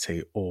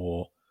society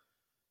or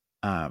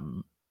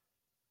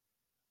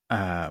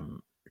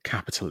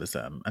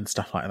capitalism and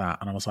stuff like that.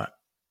 And I was like,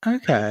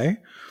 okay.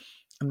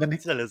 And then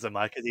capitalism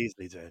I could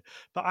easily do.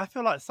 But I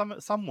feel like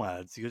some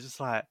words you're just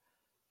like,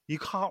 you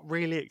can't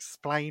really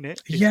explain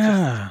it. It's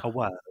just a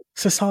word.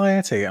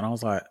 Society. And I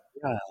was like,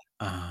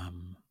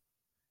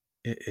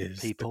 it is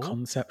people? The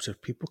concept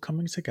of people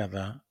coming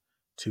together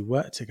to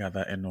work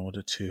together in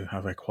order to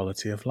have a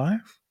quality of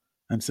life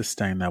and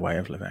sustain their way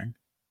of living.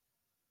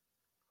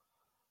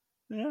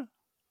 Yeah.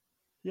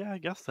 Yeah, I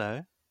guess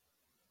so.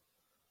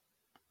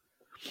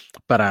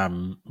 But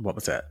what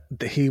was it?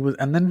 He was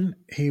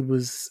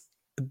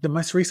the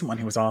most recent one.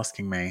 He was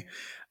asking me,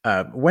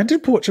 when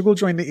did Portugal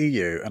join the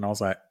EU? And I was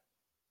like,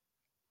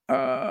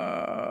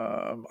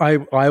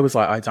 I was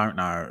like, I don't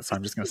know, so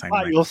I'm just going to say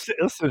your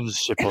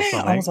citizenship or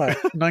something. I was like,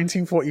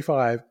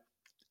 1945.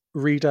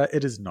 Reader,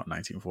 it is not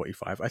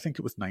 1945. I think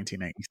it was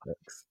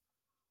 1986.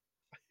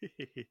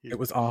 It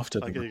was after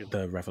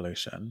the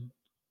revolution.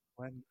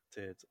 When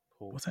did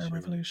Portugal was it a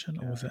revolution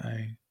or was it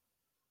a?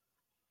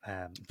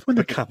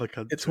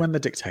 It's when the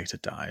dictator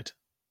died.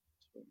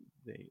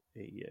 The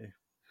EU.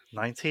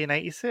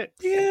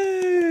 1986.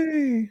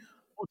 Yay!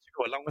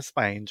 Portugal, along with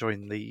Spain,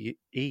 joined the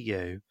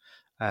EU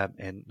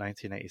in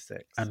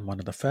 1986. And one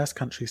of the first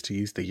countries to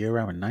use the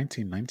euro in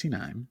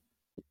 1999.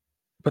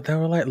 But there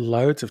were like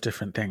loads of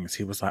different things.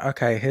 He was like,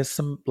 okay, here's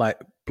some like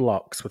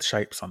blocks with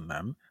shapes on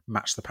them.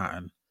 Match the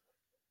pattern.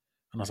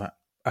 And I was like,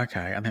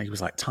 okay. And then he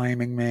was like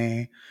timing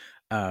me.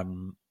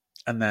 And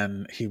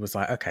then he was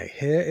like, okay,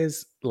 here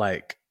is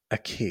like a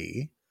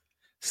key.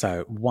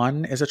 So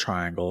 1 is a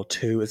triangle,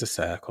 2 is a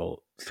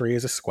circle, 3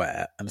 is a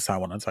square, and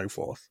so on and so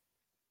forth.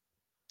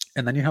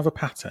 And then you have a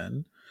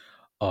pattern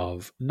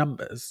of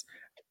numbers.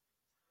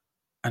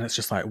 And it's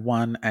just like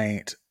 1,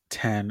 8,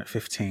 10,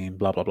 15,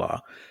 blah, blah, blah.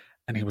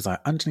 And he was like,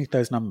 underneath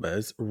those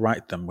numbers,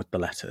 write them with the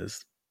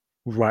letters.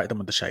 Write them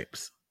with the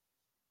shapes.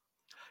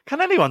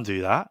 Can anyone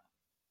do that?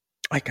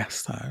 I guess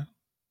so.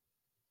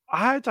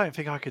 I don't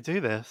think I could do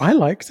this. I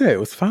liked it. It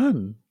was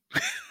fun.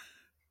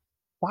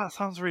 That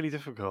sounds really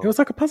difficult. It was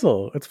like a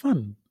puzzle. It's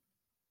fun.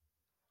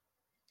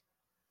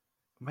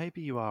 Maybe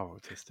you are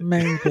autistic.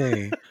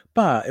 Maybe.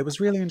 But it was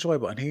really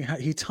enjoyable. And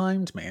he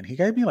timed me and he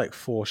gave me like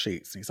 4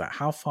 sheets. And he's like,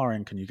 how far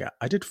in can you get?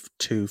 I did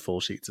 2 full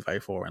sheets of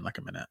A4 in like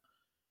a minute.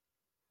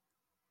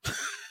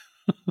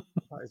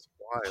 That is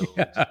wild.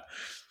 Yeah.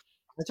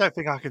 I don't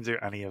think I can do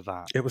any of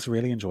that. It was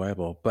really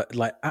enjoyable. But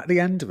like at the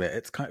end of it,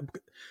 it's kind of,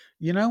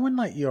 you know, when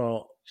like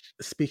you're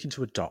speaking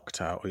to a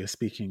doctor or you're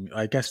speaking,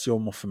 I guess you're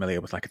more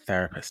familiar with like a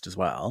therapist as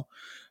well.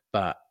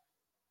 But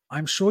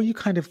I'm sure you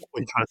kind of... What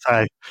are you trying to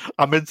say?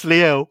 I'm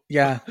mentally ill.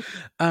 Yeah.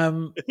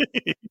 You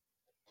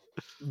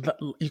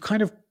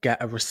kind of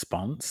get a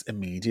response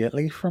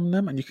immediately from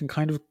them and you can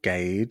kind of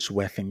gauge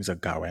where things are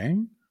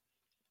going.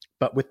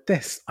 But with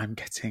this, I'm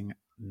getting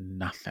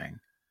nothing.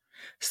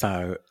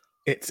 So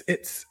it's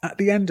at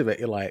the end of it,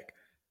 you're like,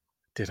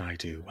 did I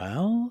do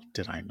well?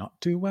 Did I not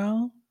do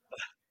well?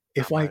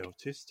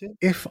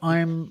 If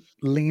I'm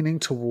leaning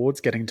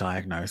towards getting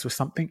diagnosed with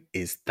something,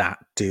 is that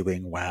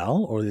doing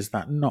well or is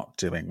that not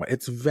doing well?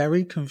 It's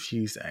very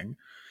confusing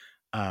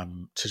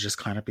to just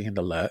kind of be in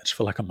the lurch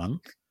for like a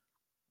month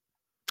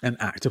and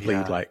actively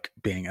like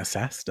being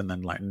assessed and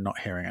then like not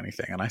hearing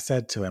anything. And I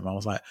said to him, I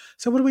was like,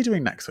 so what are we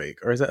doing next week?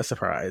 Or is it a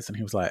surprise? And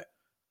he was like,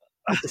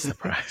 it's a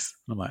surprise.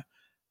 And I'm like,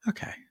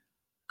 okay,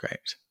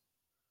 great.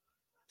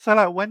 So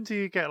like, when do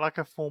you get like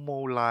a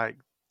formal like...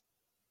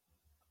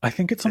 I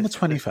think it's on the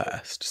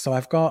 21st. So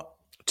I've got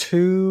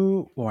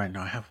 2, or no,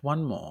 I have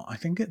 1 more. I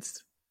think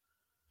it's...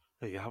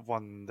 Oh, you have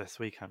one this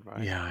weekend,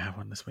 right? Yeah, I have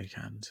one this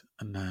weekend.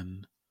 And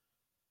then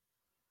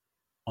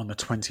on the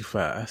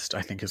 21st,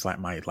 I think is like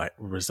my like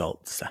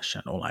results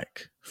session or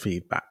like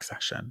feedback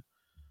session.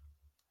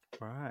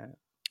 Right.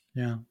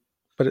 Yeah.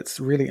 But it's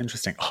really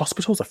interesting.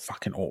 Hospitals are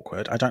fucking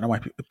awkward. I don't know why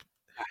people...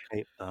 I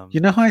hate them. You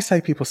know how I say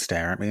people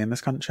stare at me in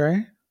this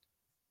country?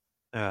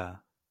 Yeah.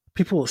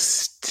 People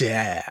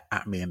stare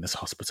at me in this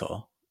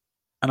hospital.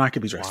 And I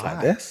could be dressed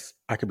like this.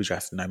 I could be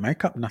dressed no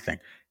makeup, nothing.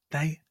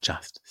 They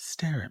just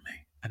stare at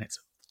me. And it's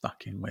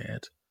fucking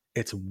weird.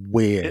 It's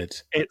weird.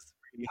 It's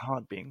really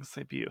hard being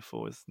so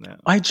beautiful, isn't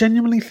it? I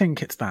genuinely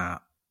think it's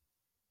that.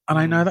 And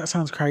I know that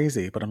sounds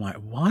crazy, but I'm like,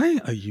 why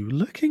are you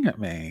looking at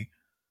me?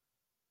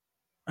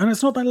 And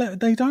it's not that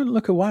they don't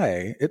look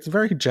away. It's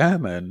very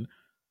German.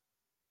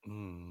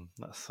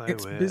 That's so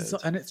It's weird. bizarre,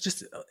 and it's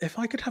just, if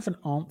I could have an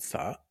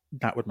answer,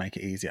 that would make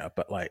it easier.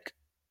 But like,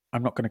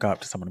 I'm not going to go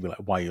up to someone and be like,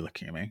 "Why are you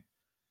looking at me?"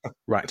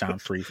 Write down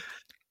 3.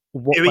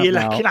 What Who are you went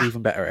well? looking at?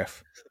 Even better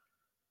if.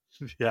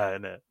 Yeah,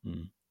 innit?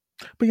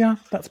 But yeah,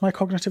 that's my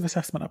cognitive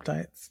assessment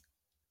updates.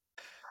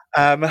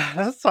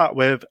 Let's start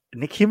with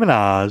Nicki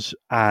Minaj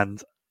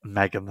and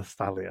Megan Thee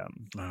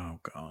Stallion. Oh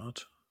God.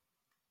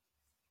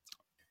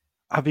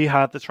 Have you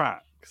heard the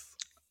tracks?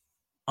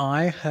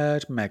 I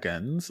heard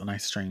Megan's and I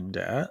streamed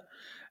it,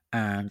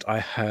 and I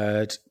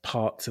heard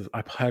part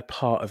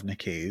of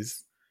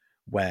Nicki's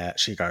where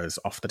she goes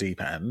off the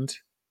deep end.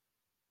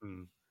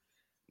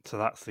 So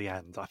that's the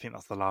end. I think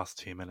that's the last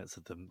 2 minutes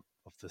of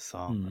the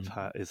song of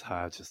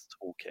her just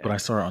talking. But I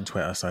saw it on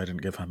Twitter, so I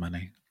didn't give her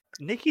money.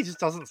 Nicki just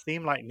doesn't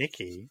seem like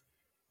Nicki.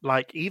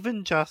 Like,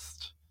 even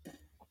just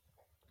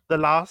the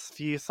last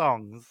few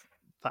songs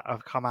that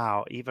have come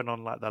out, even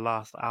on like the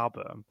last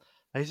album,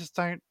 they just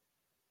don't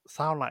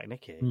sound like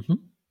Nicki. Mm-hmm.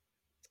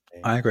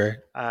 I agree.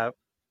 So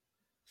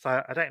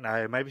I don't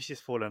know. Maybe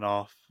she's fallen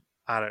off.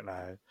 I don't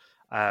know.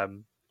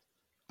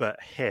 But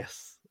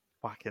Hiss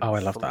fucking I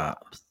love that.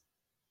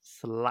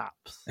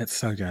 Slaps. It's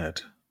so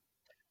good.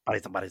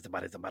 Somebody. I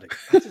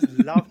just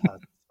love her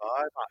so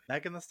much.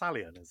 Megan Thee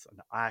Stallion is an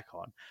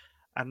icon.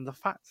 And the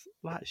fact,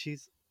 like, she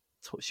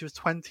was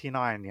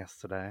 29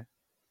 yesterday.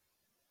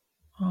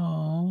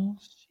 Oh,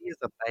 She is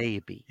a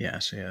baby. yeah,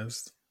 she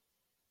is.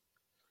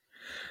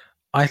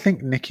 I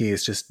think Nicki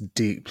is just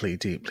deeply,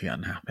 deeply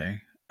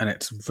unhappy, and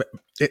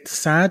it's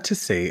sad to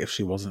see if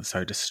she wasn't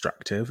so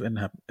destructive in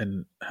her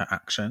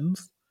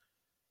actions.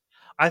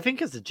 I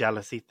think it's a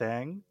jealousy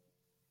thing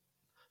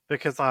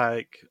because,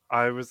 like,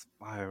 I've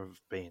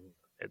been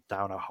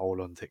down a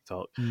hole on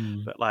TikTok,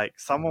 but like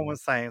someone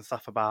was saying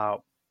stuff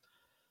about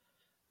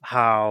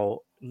how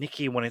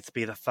Nicki wanted to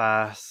be the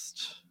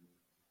first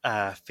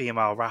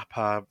female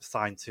rapper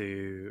signed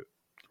to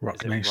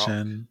Rock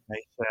Nation.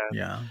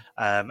 Yeah.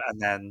 And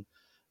then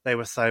they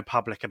were so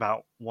public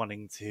about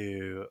wanting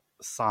to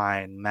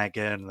sign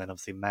Megan, and then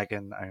obviously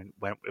Megan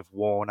went with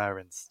Warner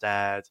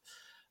instead.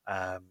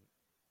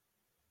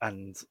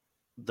 And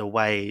the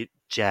way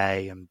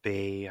J and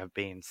B have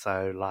been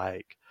so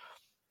like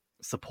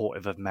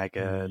supportive of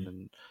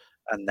Megan,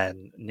 and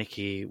then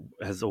Nicki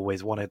has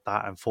always wanted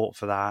that and fought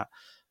for that.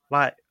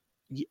 Like,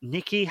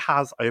 Nicki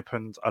has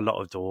opened a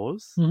lot of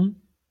doors.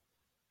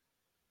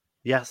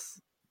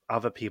 Yes,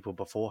 other people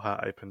before her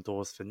opened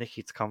doors for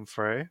Nicki to come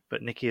through,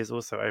 but Nicki has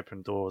also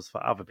opened doors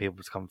for other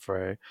people to come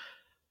through.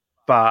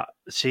 But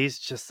she's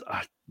just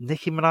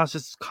Nicki Minaj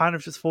just kind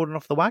of just fallen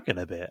off the wagon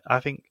a bit. I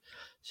think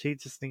she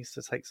just needs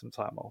to take some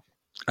time off.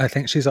 I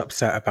think she's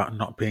upset about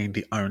not being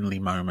the only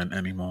moment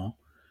anymore.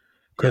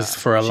 Because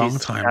for a long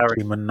time,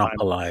 she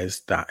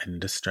monopolized that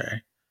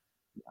industry.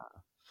 Yeah.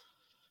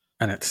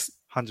 And it's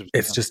 100%.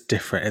 It's just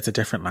different. It's a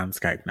different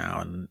landscape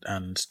now,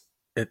 and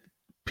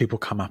people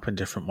come up in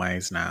different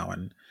ways now,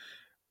 and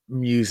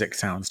music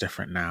sounds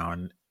different now,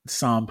 and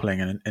sampling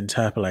and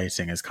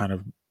interpolating is kind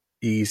of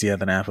easier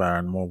than ever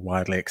and more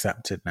widely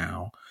accepted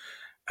now.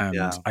 And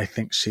I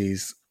think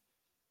she's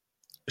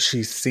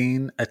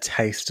seen a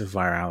taste of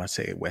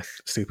virality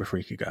with Super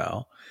Freaky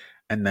Girl,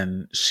 and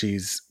then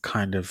she's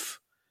kind of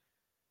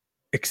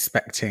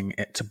expecting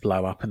it to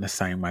blow up in the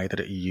same way that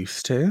it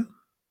used to,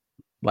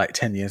 like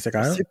 10 years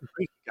ago. Super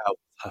Freaky Girl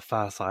was her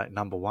first like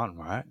number one,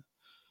 right?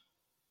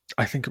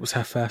 I think it was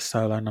her first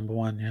solo number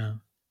one, yeah.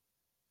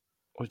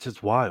 Which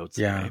is wild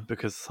to me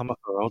because some of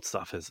her old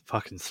stuff is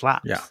fucking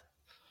slaps. Yeah.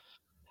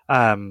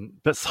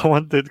 But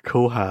someone did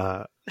call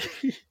her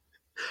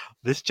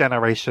this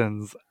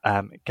generation's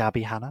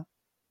Gabby Hanna.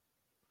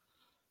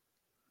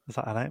 Is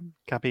that her name?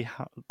 Gabby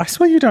Hanna? I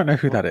swear you don't know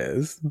who that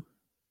is.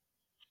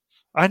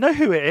 I know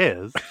who it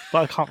is,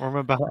 but I can't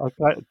remember.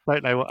 I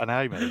don't know what her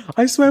name is.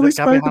 I swear we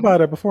spoke about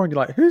her before, and you're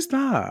like, "Who's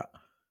that?"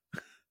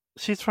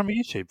 She's from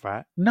YouTube,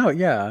 right? No,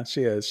 yeah,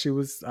 she is. She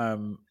was.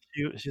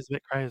 She's a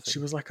bit crazy. She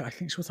was like, I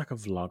think she was like a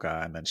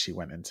vlogger, and then she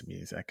went into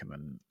music, and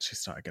then she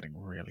started getting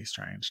really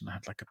strange and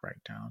had like a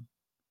breakdown.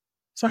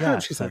 So I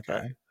hope she's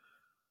okay.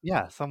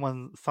 Yeah,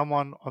 someone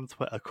on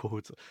Twitter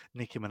called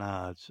Nicki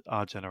Minaj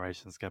our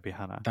generation's Gabby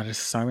Hanna. That is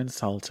so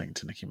insulting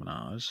to Nicki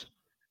Minaj.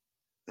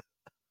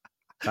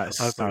 That is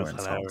so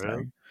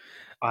insulting.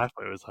 I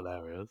thought it was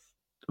hilarious.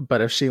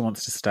 But if she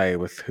wants to stay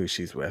with who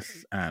she's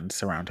with and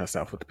surround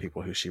herself with the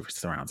people who she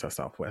surrounds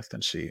herself with,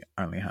 then she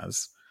only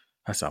has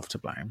herself to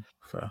blame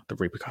for the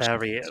repercussions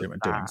of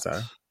doing so.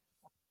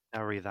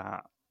 Very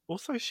that.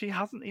 Also, she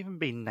hasn't even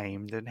been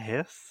named in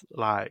Hiss.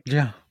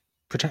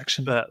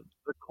 Protection. But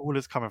the call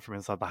is coming from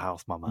inside the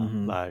house, mama.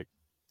 Like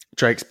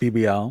Drake's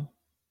BBL.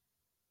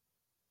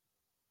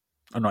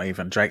 Or not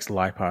even. Drake's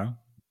lipo.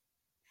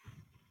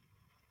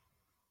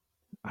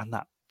 And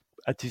that.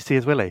 Do you see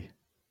his willy?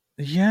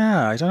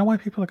 Yeah, I don't know why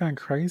people are going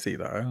crazy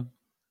though.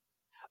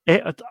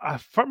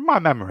 From my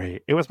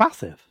memory, it was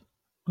massive.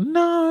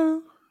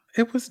 No,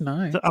 it was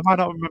nice. Am I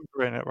not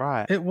remembering it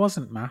right? It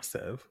wasn't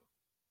massive.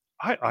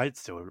 I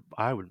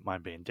wouldn't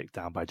mind being dicked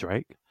down by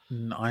Drake.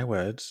 I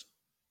would.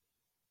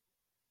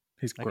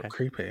 He's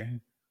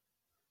creepy.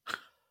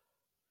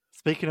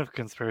 Speaking of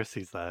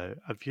conspiracies, though,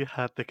 have you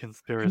heard the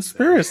conspiracy?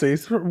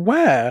 Conspiracies?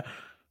 Where?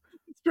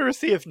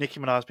 Conspiracy of Nicki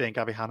Minaj being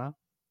Gabby Hanna?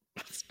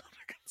 That's not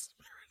a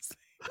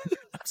conspiracy.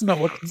 That's not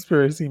what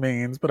conspiracy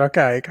means, but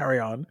okay, carry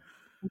on.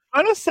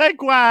 On a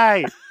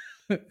segue!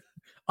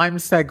 I'm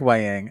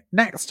segueing.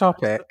 Next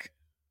topic.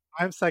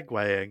 I'm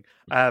segueing.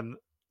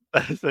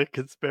 There's a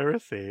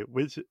conspiracy,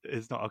 which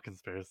is not a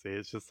conspiracy.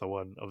 It's just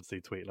someone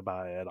obviously tweeting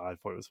about it, and I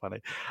thought it was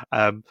funny.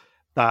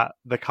 That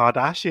the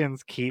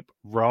Kardashians keep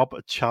Rob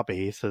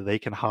chubby so they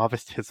can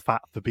harvest his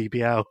fat for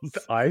BBLs.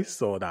 I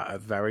saw that a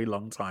very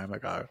long time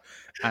ago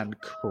and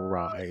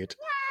cried.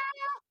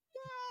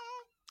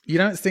 You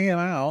don't see him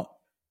out.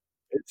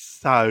 It's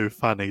so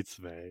funny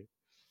to me.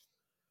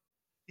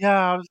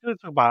 Yeah, I was going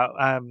to talk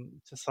about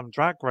just some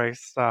drag race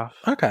stuff.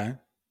 Okay.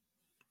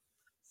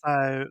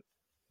 So,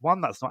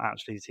 one that's not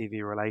actually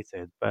TV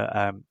related,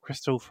 but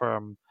Crystal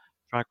from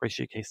Drag Race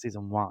UK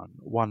Season 1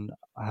 won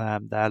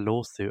their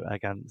lawsuit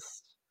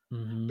against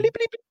Mhm. bleep,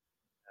 bleep, bleep,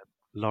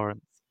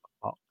 Lawrence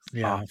Fox.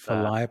 Yeah, for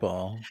after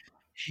libel.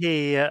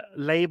 he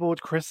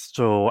labelled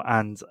Crystal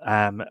and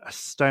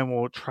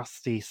Stonewall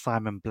trustee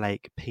Simon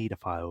Blake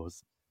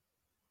paedophiles.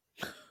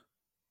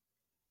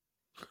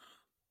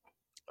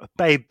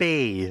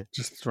 Baby!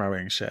 Just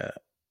throwing shit.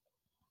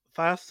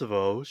 First of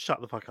all,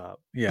 shut the fuck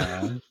up.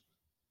 Yeah.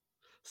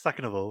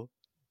 Second of all,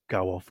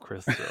 go off,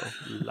 Crystal.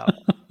 Love.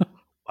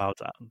 Well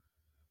done.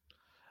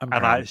 I'm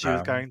And proud she of was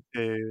her. going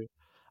to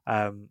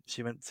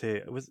she went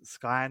to, was it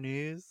Sky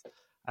News,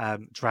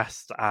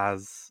 dressed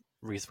as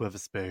Reese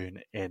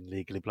Witherspoon in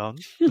Legally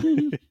Blonde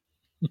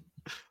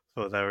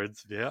for their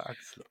interview. I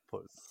just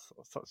thought it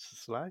was such a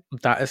slay.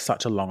 That is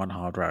such a long and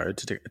hard road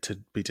to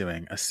be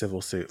doing a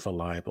civil suit for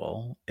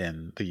libel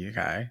in the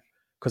UK.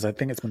 Because I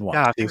think it's been, what,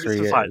 Yeah, I 2, think 3 this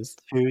was years?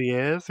 like 2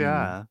 years,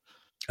 yeah.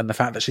 And the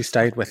fact that she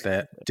stayed with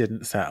it,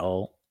 didn't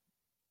settle,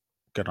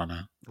 good on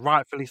her.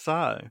 Rightfully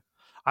so.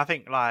 I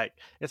think, like,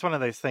 it's one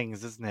of those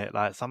things, isn't it?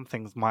 Like, some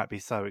things might be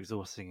so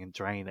exhausting and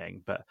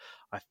draining, but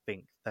I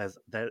think there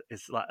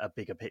is like a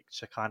bigger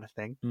picture kind of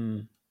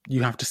thing.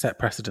 You have to set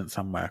precedent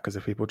somewhere, because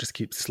if people just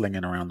keep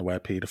slinging around the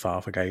word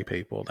paedophile for gay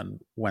people, then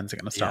when's it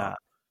going to stop?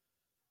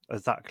 Yeah,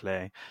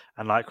 exactly.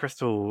 And like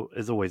Crystal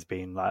has always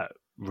been like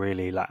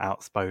really like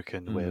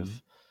outspoken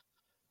with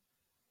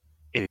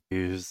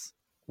issues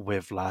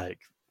with like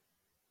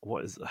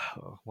what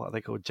are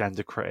they called,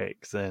 gender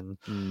critics and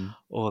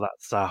all that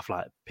stuff,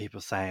 like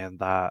people saying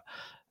that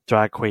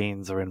drag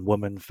queens are in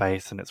woman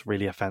face and it's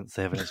really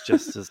offensive and it's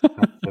just as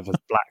offensive as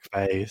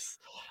blackface.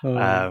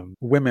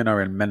 Women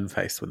are in men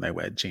face when they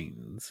wear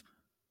jeans.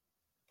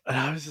 And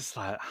I was just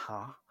like,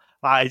 huh?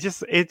 Like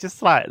it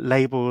just like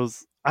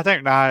labels, I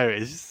don't know,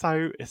 it's just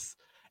so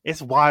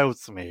it's wild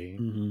to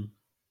me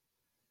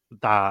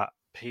that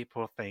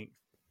people think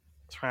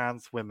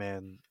trans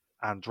women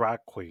and drag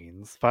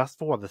queens, first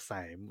of all, are the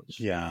same, which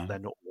they're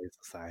not always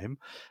the same.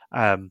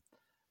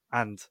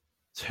 And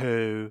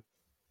two,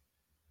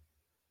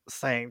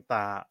 saying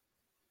that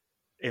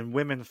in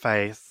women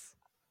face,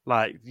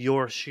 like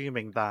you're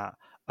assuming that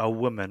a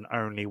woman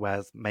only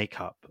wears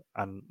makeup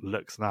and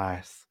looks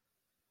nice,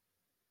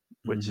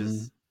 which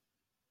is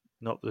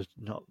not the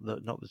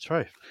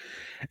truth.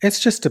 It's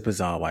just a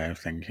bizarre way of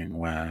thinking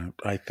where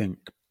I think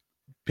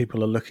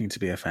people are looking to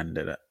be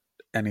offended at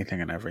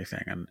anything and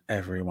everything, and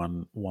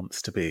everyone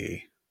wants to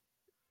be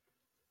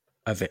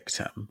a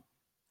victim.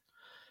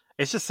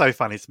 It's just so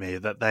funny to me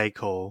that they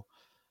call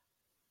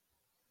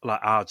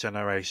like our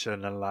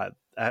generation and like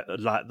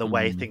the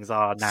way things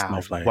are now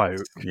Snowflakes.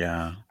 woke,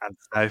 and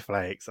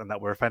snowflakes, and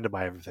that we're offended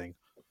by everything.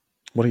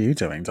 What are you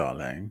doing,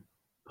 darling?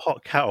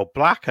 Pot kettle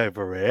black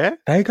over here.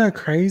 They go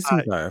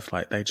crazy though if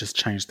like they just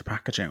change the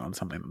packaging on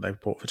something that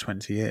they've bought for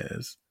 20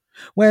 years.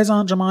 Where's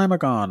Aunt Jemima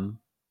gone?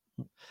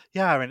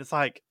 Yeah, and it's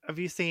like, have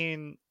you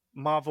seen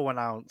Marvel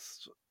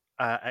announced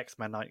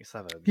X-Men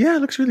 97? Yeah, it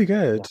looks really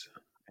good.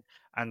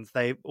 And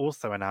they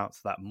also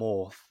announced that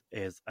Morph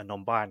is a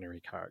non-binary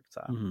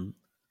character.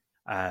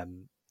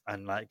 And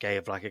like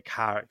gave like a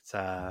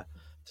character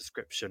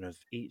description of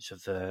each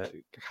of the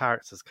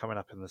characters coming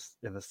up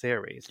in the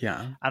series.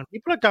 Yeah. And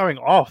people are going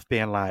off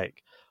being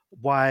like,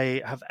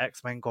 why have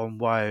X-Men gone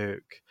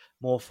woke?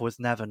 Morph was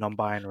never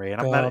non-binary.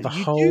 And I'm like, the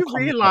you whole do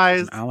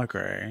realize an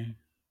allegory.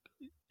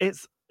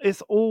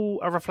 It's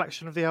all a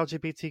reflection of the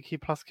LGBTQ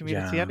plus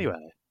community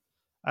anyway,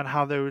 and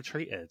how they were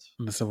treated.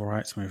 And the civil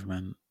rights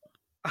movement.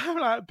 I'm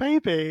like,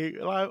 baby,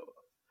 like,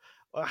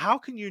 how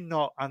can you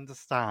not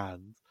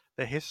understand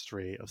the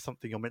history of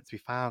something you're meant to be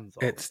fans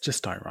of? It's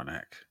just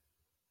ironic.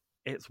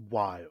 It's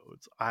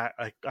wild. I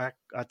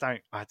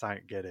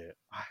don't get it.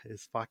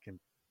 It's fucking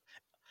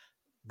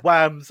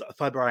worms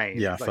for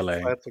brains. Yeah, fully.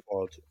 I swear to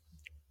God.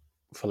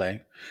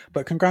 Fully.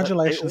 But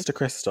congratulations to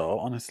Crystal,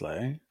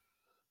 honestly.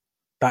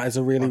 That is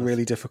a really,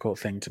 really difficult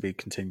thing to be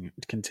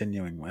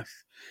continuing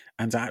with.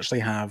 And to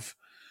actually have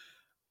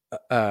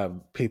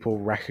people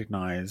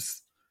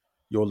recognise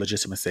your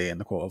legitimacy in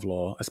the court of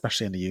law,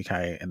 especially in the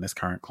UK in this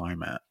current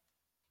climate.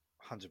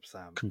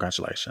 100%.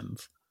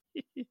 Congratulations.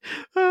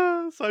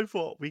 So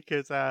thought we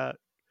could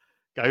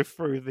go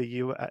through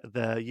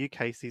the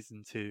UK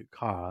season 2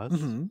 cast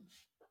Mm-hmm.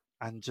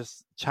 and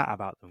just chat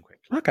about them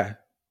quickly. Okay.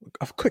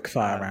 A quick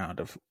fire round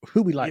of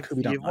who we like, who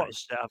we don't You've like.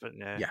 watched it, haven't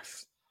you?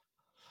 Yes.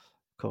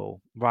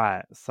 Cool.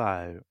 Right.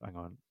 So, hang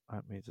on.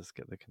 Let me just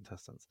get the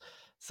contestants.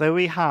 So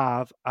we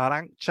have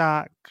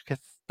Arancha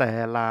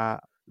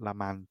Castella-La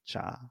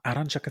Mancha.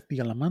 Arantxa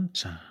Castilla-La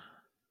Mancha.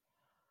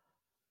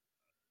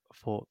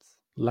 Thoughts?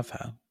 Love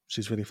her.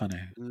 She's really funny.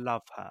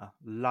 Love her.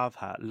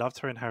 Loved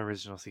her in her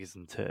original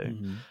season 2.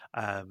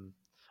 Mm-hmm.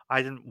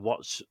 I didn't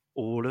watch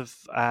all of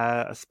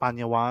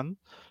España 1,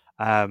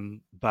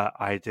 but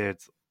I did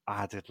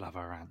love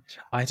Arancha.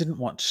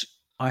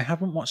 I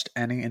haven't watched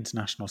any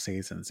international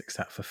seasons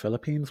except for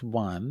Philippines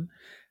 1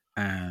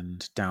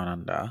 and Down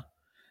Under.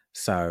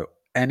 So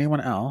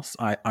anyone else,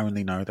 I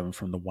only know them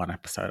from the one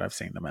episode I've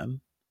seen them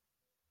in.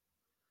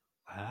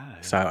 Oh.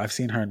 So I've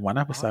seen her in one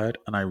episode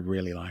and I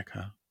really like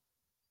her.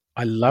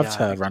 I loved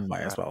her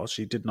runway as well.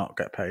 She did not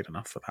get paid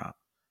enough for that.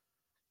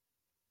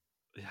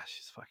 Yeah,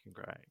 she's fucking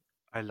great.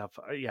 I love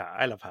her. Yeah,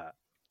 I love her.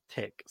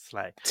 Tick,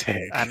 slay.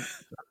 Tick.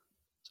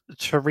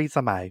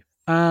 Theresa May.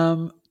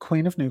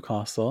 Queen of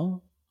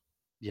Newcastle.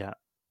 Yeah.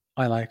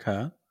 I like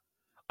her.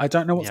 I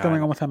don't know what's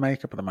going on with her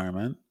makeup at the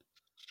moment.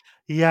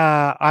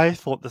 Yeah, I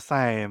thought the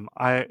same.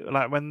 I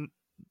like when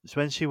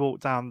she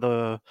walked down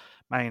the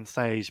main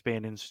stage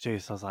being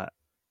introduced, I was like,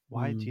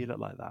 why do you look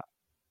like that?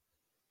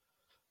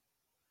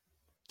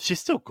 She's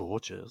still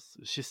gorgeous.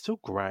 She's still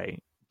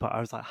great. But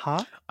I was like,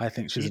 huh? I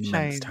think she's an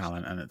immense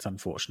talent, and it's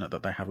unfortunate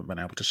that they haven't been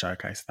able to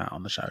showcase that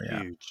on the show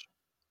yet.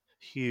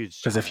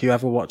 Huge. Because if you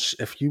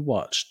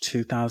watch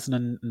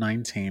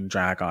 2019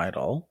 Drag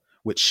Idol,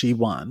 which she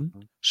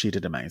won, she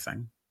did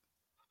amazing.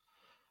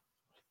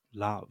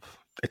 Love.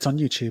 It's on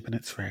YouTube and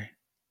it's free.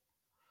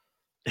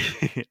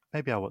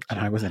 Maybe I'll watch it. And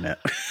I was in it.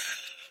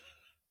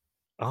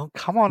 Oh,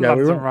 come on,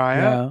 London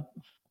Riot. Yeah.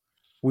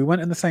 We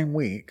went in the same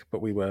week, but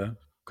we were...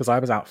 Because I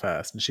was out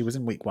first, and she was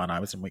in week 1, I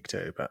was in week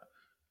 2, but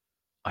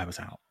I was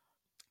out.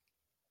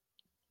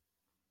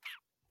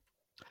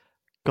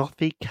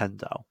 Gothy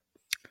Kendall.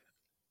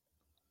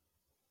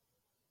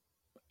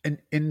 An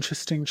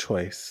interesting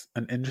choice,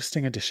 an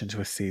interesting addition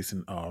to a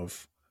season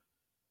of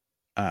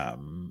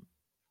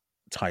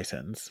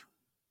Titans.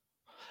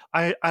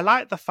 I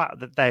like the fact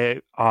that they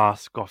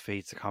asked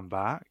Gothy to come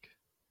back.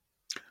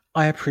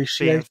 I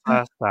appreciate being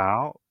first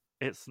out.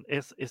 It's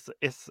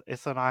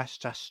a nice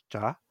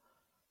gesture.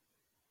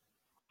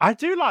 I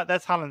do like their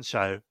talent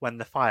show when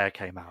the fire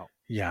came out.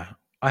 Yeah.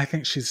 I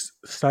think she's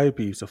so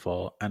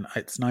beautiful, and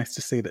it's nice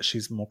to see that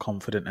she's more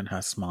confident in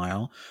her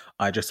smile.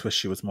 I just wish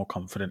she was more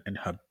confident in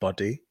her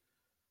body,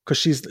 because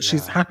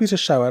she's happy to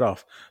show it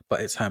off, but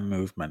it's her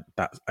movement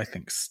that I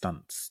think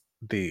stunts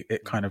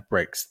it kind of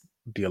breaks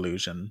the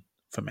illusion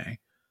for me.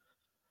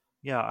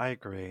 Yeah, I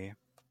agree,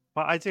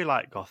 but I do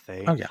like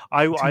Gothy. Oh yeah,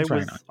 I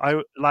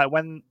like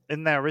when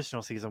in their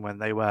original season when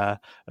they were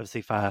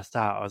obviously first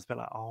out, I was a bit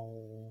like,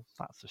 oh,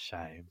 that's a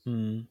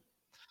shame.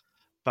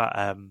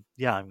 But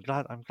yeah, I'm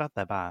glad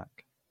they're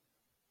back.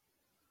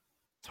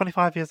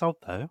 25 years old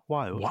though.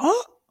 Wild.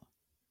 What?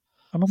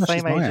 Oh my gosh,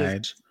 she's my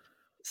age.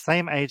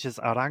 Same age as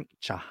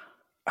Arantxa.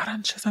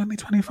 Arantxa's only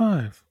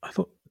 25.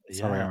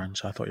 Sorry,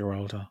 Arantxa, I thought you were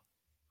older.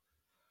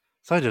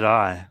 So did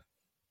I.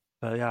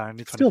 But yeah,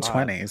 only 25. Still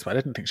 20s, but I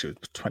didn't think she was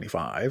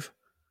 25.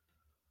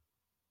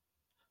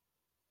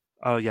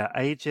 Oh yeah,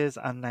 ages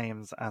and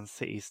names and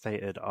cities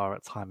stated are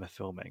at time of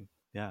filming.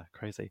 Yeah,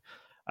 crazy.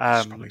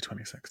 She's probably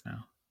 26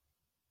 now.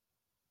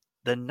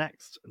 The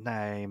next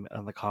name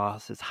in the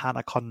cast is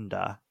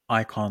Hanaconda.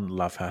 Icon,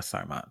 love her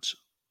so much.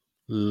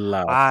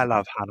 I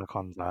love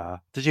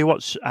Hanaconda. Did you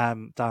watch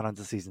Down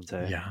Under season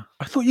 2? Yeah.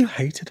 I thought you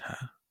hated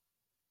her.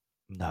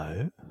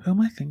 No. Who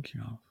am I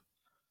thinking of?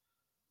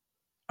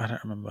 I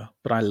don't remember.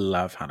 But I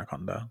love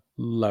Hanaconda.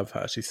 Love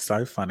her. She's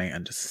so funny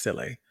and just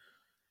silly.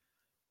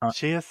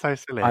 She is so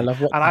silly. I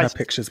love watching her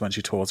pictures when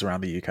she tours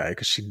around the UK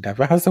because she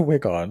never has a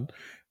wig on.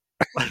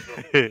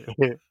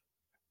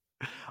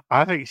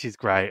 I think she's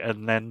great.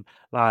 And then,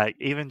 like,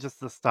 even just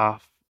the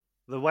stuff,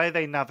 the way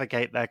they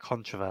navigate their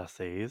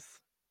controversies.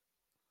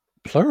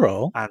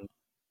 Plural? And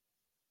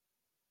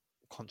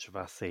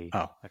controversy.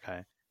 Oh.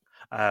 Okay.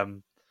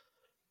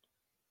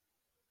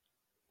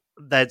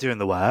 They're doing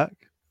the work.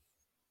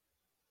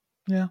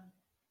 Yeah.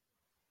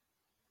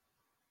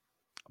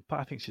 But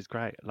I think she's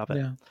great. Love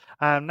it.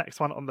 Yeah. Next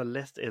one on the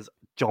list is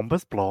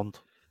Jombas Blonde.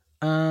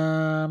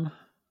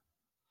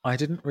 I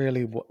didn't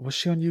really... Was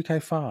she on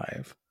UK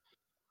 5?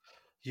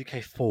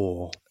 UK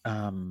 4.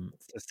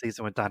 It's a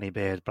season with Danny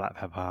Beard, Black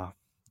Pepper,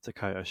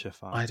 Dakota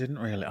Schiffer. I didn't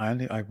really...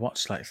 I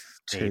watched like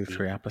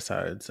 2-3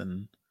 episodes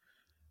and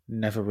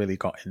never really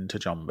got into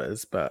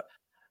Jombas, but...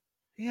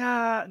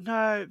 Yeah,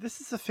 no, this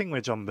is the thing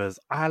with Jombas.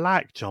 I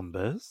like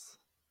Jombas,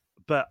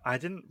 but I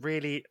didn't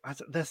really...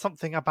 there's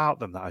something about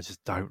them that I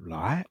just don't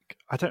like.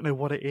 I don't know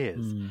what it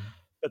is.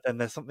 But then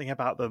there's something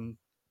about them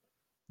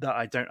that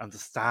I don't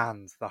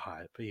understand the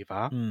hype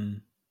either.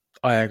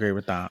 I agree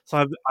with that.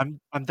 So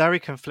I'm very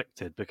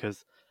conflicted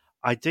because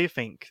I do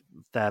think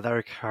they're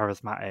very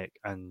charismatic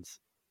and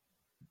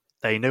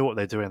they know what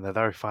they're doing. They're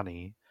very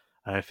funny,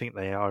 and I think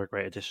they are a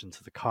great addition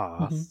to the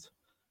cast.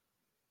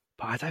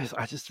 But there's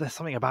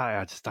something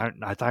about it.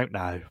 I don't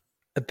know.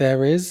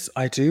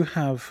 I do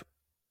have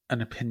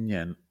an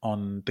opinion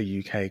on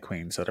the UK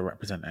queens that are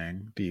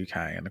representing the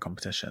UK in the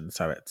competition.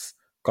 So it's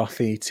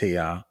Gothi,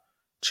 Tia,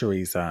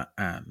 Teresa,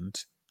 and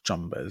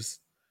Jombers.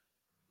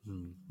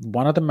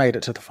 One of them made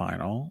it to the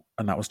final,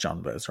 and that was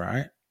Jombers,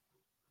 right?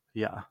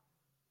 Yeah.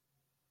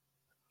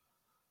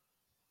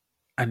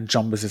 And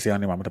Jombers is the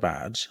only one with a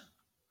badge.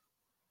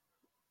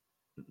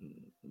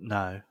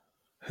 No.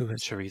 Who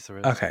is Teresa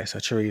is. Okay, so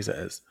Teresa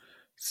is.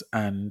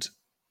 And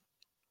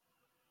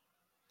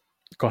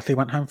Gothi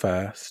went home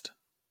first.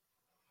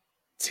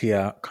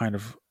 Tia kind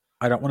of,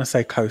 I don't want to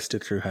say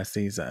coasted through her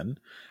season,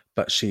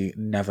 but she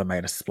never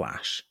made a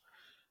splash,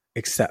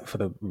 except for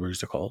the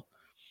Rusical.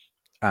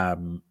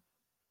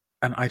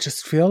 And I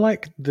just feel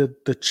like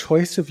the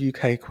choice of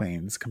UK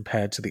queens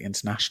compared to the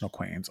international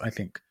queens, I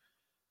think,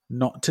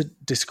 not to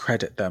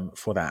discredit them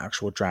for their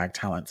actual drag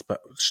talents,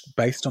 but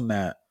based on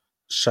their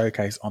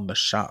showcase on the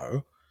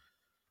show,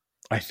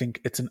 I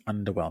think it's an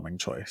underwhelming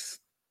choice.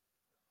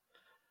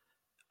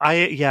 I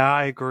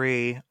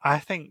agree. I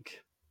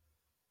think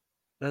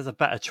there's a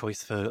better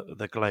choice for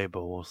the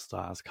Global All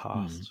Stars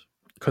cast.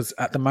 Because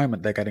at the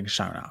moment they're getting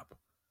shown up.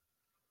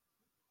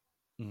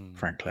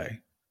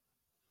 Frankly.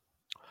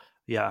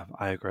 Yeah,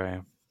 I agree.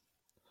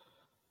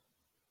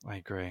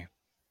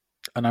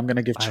 And I'm going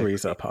to give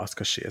Teresa a pass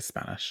because she is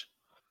Spanish.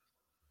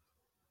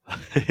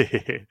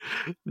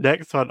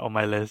 Next one on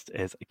my list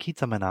is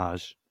Kita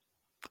Minaj.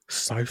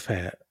 So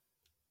fit.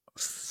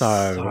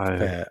 So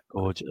fit.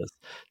 Gorgeous.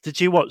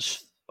 Did you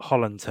watch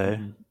Holland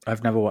too?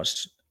 I've never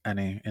watched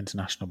any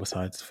international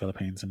besides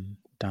Philippines and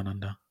Down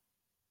Under.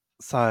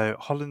 So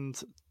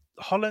Holland's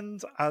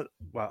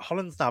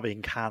now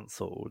being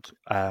cancelled,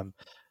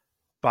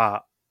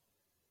 but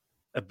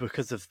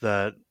because of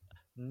the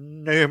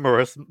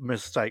numerous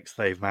mistakes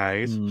they've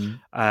made.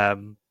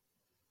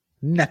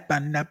 Nepa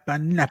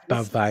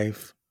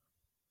vibe.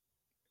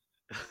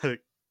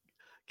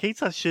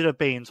 Kita should have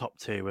been top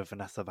 2 with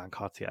Vanessa Van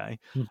Cartier.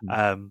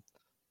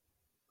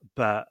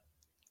 But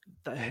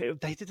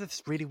they did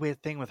this really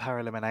weird thing with her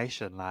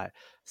elimination. Like,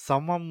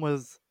 someone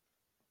was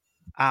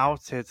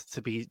outed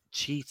to be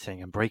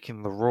cheating and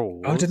breaking the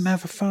rules. Oh, didn't they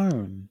have a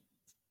phone?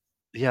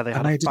 Yeah, they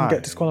had and a they phone. didn't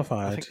get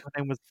disqualified. I think her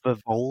name was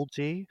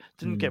Vivaldi.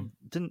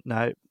 Didn't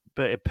know,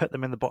 but it put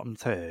them in the bottom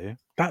 2.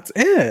 That's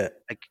it.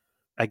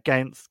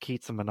 Against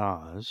Kita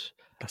Minaj.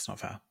 That's not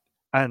fair.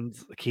 And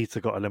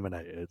Kita got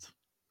eliminated.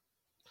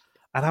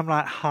 And I'm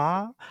like,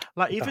 huh?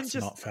 Like, even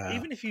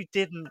if you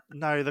didn't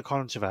know the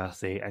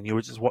controversy and you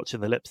were just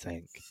watching the lip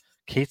sync,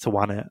 Kita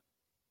won it.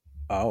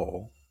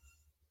 Oh.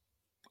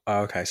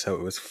 Okay, so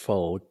it was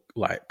full,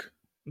 like...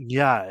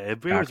 Yeah,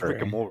 it was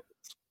rigor mortis.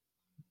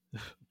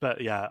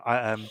 But yeah,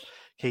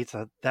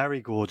 Kita,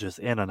 very gorgeous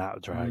in and out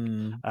of drag.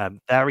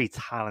 Very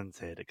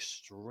talented,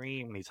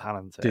 extremely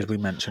talented. Did we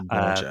mention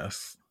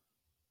gorgeous?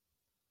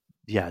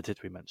 Yeah,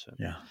 did we mention?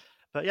 Yeah.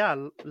 But yeah,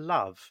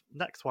 love.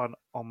 Next one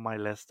on my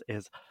list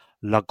is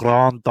La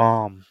Grande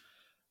Dame.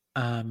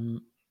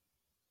 From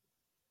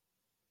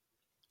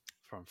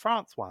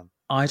France one.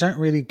 I don't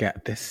really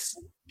get this.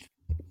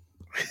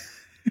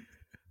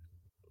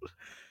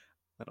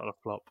 Not a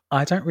flop.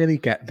 I don't really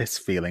get this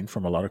feeling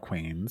from a lot of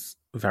queens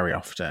very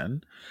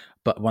often.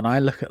 But when I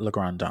look at La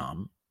Grande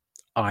Dame,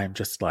 I'm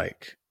just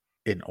like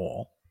in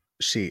awe.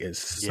 She is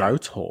so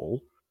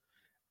tall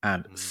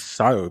and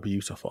so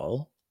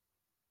beautiful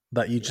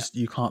that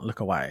you can't look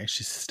away.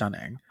 She's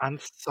stunning.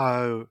 And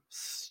so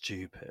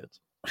stupid.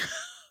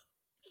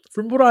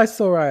 From what I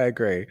saw, I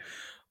agree.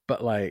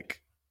 But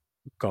like,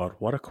 God,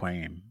 what a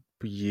queen.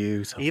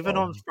 Beautiful. Even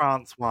on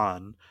France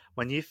 1,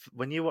 when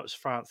you watch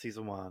France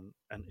season 1,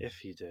 and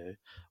if you do,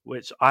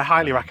 which I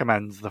highly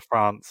recommend the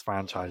France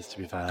franchise, to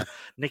be fair.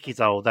 Nikki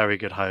Dole, very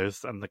good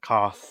host, and the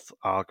casts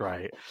are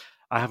great.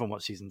 I haven't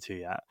watched season 2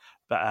 yet,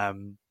 but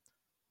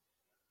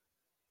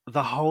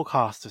the whole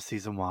cast of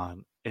season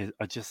 1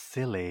 are just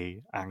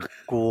silly and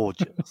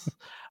gorgeous.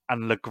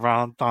 And La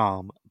Grande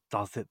Dame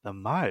does it the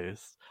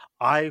most.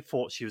 I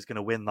thought she was going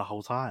to win the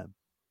whole time.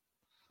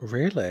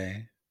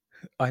 Really?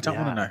 I don't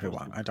want to know who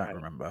won. I don't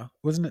remember.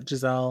 Wasn't it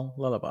Giselle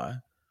Lullaby?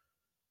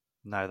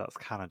 No, that's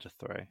Canada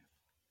 3.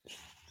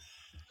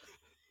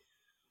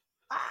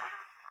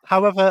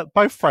 However,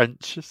 both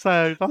French,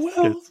 so that's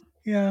good.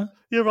 Yeah.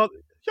 You're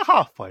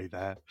halfway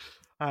there.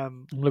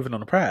 I'm living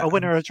on a prayer. A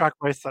winner of Drag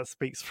Race that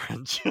speaks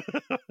French.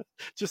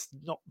 Just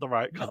not the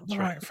right country. Not the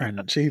right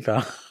French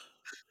either.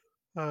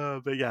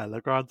 But yeah,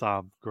 La Grande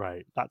Dame,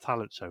 great. That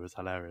talent show was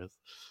hilarious.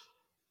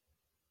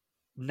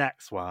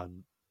 Next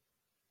one.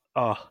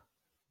 Oh,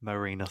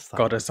 Marina Sanders.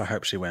 Goddess, I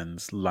hope she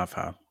wins. Love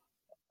her.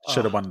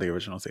 Should have won the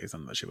original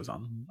season that she was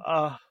on.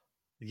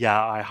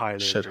 Yeah, I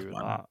highly agree with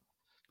that.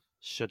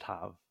 Should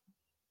have.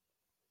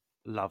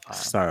 Love her.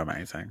 So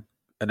amazing.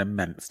 An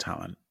immense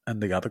talent.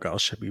 And the other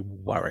girls should be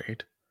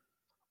worried.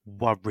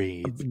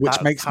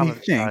 Which makes me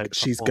think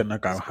she's going to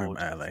go home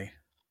early.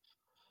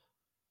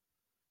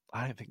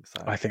 I don't think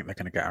so. I think they're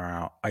going to get her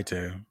out. I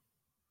do.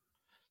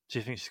 Do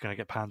you think she's going to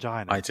get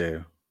Pangina? I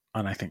do.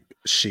 And I think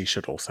she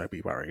should also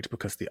be worried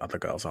because the other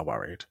girls are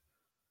worried.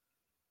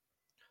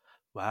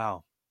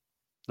 Wow.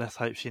 Let's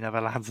hope she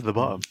never lands at the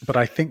bottom. But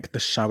I think the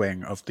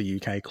showing of the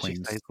UK queens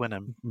She stays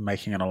winning.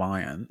 making an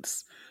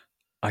alliance,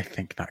 I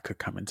think that could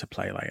come into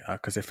play later.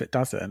 Because if it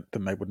doesn't,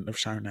 then they wouldn't have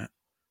shown it.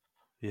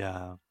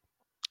 Yeah.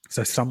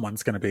 So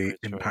someone's going to be Very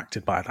true.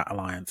 impacted by that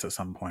alliance at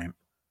some point.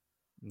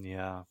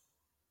 Yeah.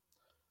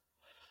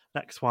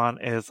 Next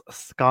one is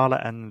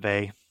Scarlet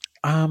Envy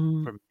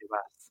from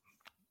US.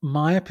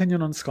 My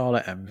opinion on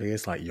Scarlet Envy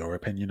is like your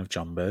opinion of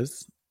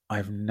Jumbers.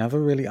 I've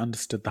never really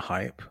understood the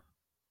hype.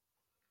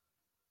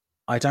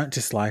 I don't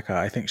dislike her.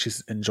 I think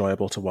she's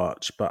enjoyable to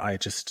watch, but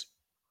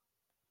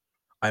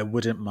I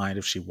wouldn't mind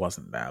if she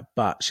wasn't there.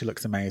 But she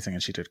looks amazing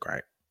and she did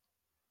great.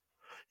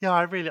 Yeah,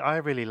 I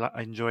really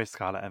enjoy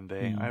Scarlet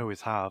Envy. I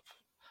always have.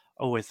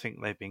 Always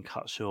think they've been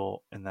cut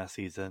short in their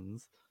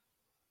seasons.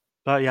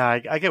 But yeah,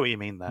 I get what you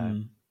mean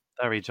though.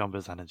 Very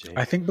Jumbers energy.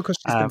 I think because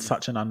she's been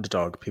such an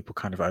underdog, people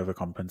kind of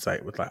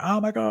overcompensate with like, oh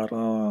my God,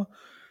 oh.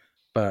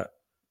 But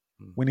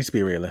we need to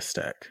be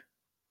realistic.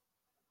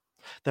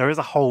 There is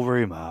a whole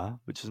rumor,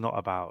 which is not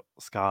about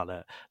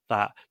Scarlet,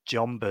 that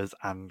Jumbers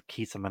and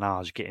Keita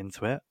Minaj get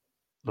into it.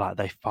 Like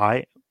they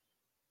fight.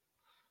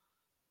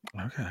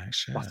 Okay,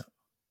 shit.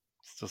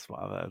 It's just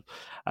what I've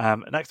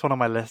heard. Next one on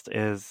my list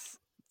is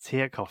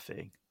Tia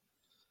Coffee.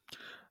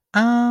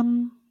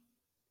 I'm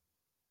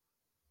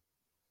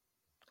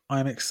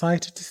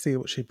excited to see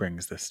what she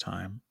brings this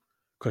time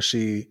because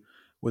she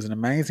was an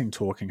amazing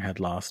talking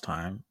head last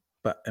time,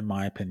 but in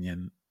my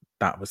opinion,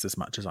 that was as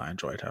much as I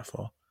enjoyed her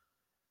for.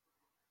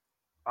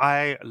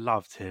 I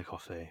love Tia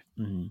Coffee.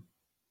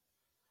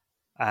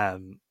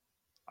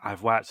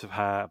 I've worked with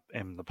her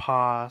in the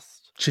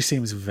past. She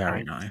seems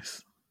very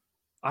nice.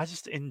 I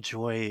just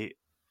enjoy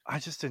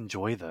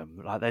them.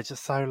 Like they're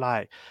just so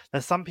like.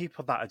 There's some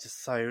people that are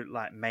just so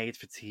like made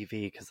for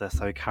TV because they're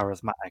so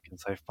charismatic and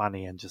so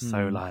funny and just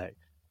so like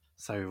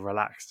so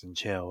relaxed and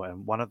chill.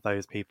 And one of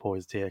those people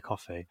is Tia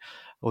Coffee.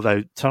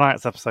 Although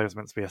tonight's episode is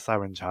meant to be a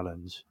sewing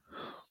challenge.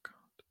 Oh God.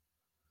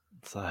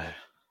 So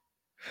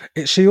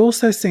she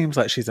also seems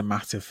like she's a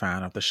massive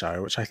fan of the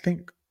show, which I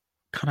think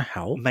kind of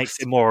helps. Makes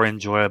it more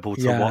enjoyable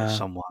to watch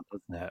someone,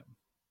 doesn't it?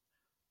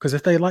 Because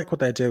if they like what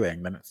they're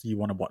doing, then you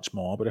want to watch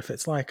more. But if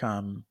it's like,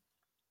 oh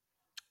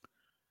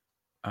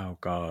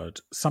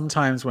God,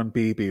 sometimes when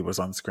BB was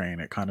on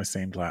screen, it kind of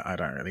seemed like I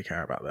don't really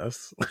care about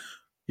this,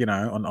 you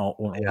know, on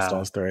All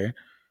Stars 3.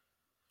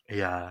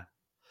 Yeah,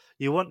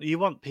 you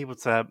want people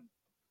to.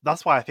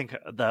 That's why I think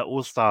the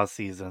All Stars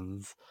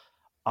seasons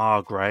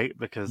are great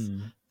because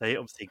they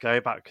obviously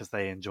go back because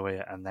they enjoy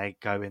it and they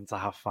go in to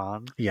have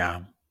fun. Yeah,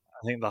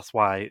 I think that's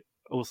why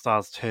All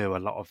Stars 2, a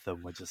lot of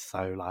them were just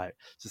so like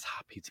just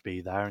happy to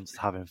be there and just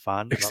having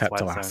fun. Except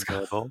that's why Alaska. It's so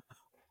enjoyable.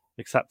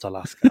 Except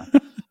Alaska.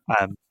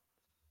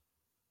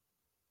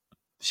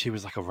 She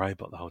was like a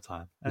robot the whole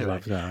time. Anyway,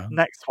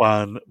 next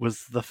one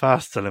was the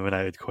first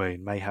eliminated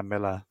queen, Mayhem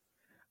Miller.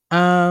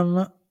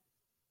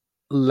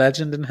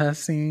 Legend in her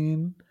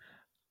scene.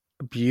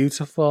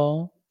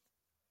 Beautiful.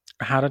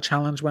 Had a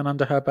challenge win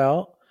under her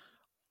belt.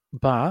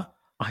 But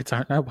I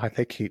don't know why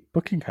they keep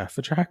booking her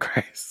for Drag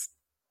Race.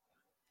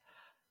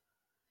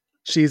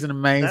 She's an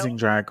amazing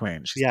drag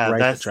queen. She's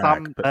great at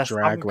drag, but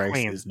Drag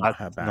Race is not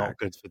her bag. Not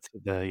good for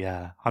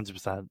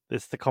 100%.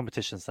 It's the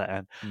competition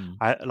setting.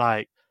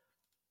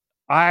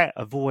 I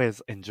have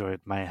always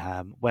enjoyed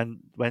Mayhem. When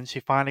she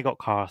finally got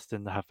cast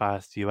in her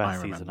first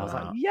US season, I was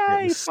like,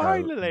 yay,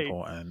 finally! So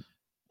important.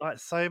 Like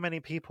so many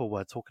people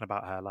were talking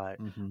about her. Like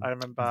I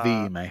remember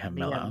the Mayhem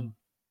Miller.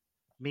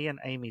 Me and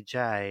Amy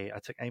J. I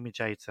took Amy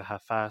J to her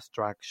first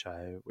drag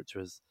show, which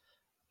was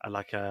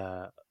like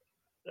a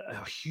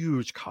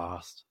huge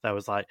cast. There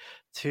was like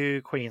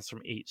 2 queens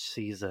from each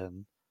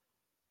season.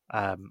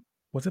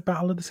 Was it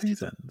Battle of the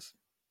Seasons?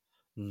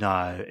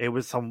 No, it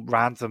was some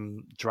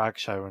random drag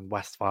show in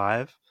West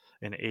 5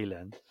 in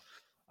Ealing.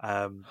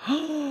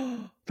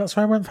 That's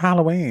where I went for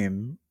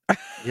Halloween.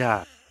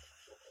 Yeah.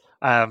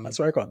 That's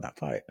where I got in that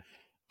fight.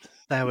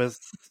 There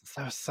was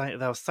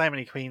so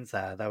many queens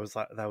there. There was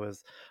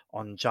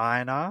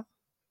Ongina.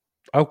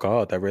 Oh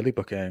God, they're really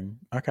booking.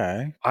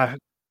 Okay.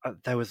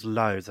 There was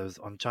loads. There was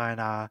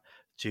Ongina,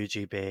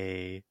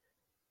 Jujubee,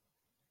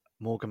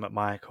 Morgan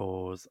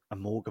McMichaels,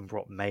 and Morgan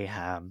brought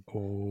Mayhem.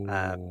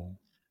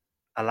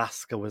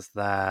 Alaska was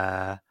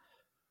there.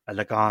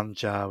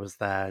 Laganja was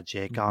there.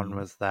 Gia Gunn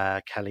was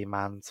there. Kelly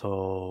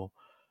Mantle.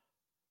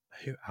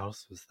 Who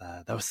else was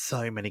there? There were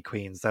so many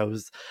queens. There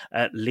was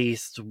at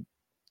least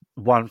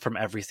one from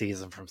every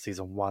season, from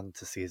season 1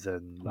 to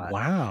season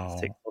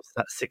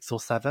 6 or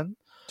 7.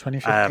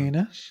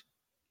 2015-ish?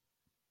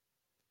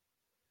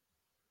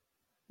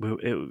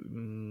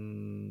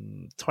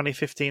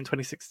 2015,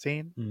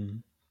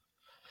 2016.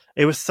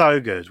 It was so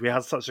good. We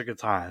had such a good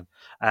time.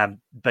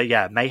 But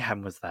yeah,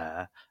 Mayhem was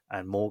there,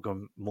 and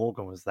Morgan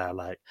was there.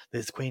 Like,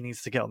 this queen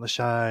needs to get on the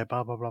show.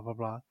 Blah blah blah blah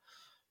blah.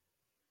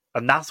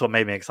 And that's what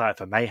made me excited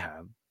for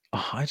Mayhem.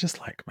 Oh, I just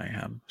like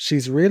Mayhem.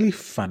 She's really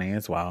funny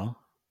as well.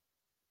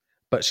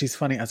 But she's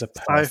funny as a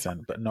So,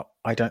 person, but not.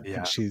 I don't yeah.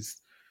 think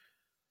she's.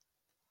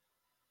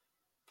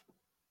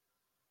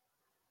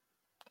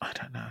 I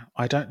don't know.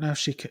 I don't know if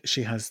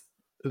she has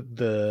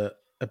the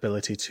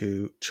ability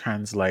to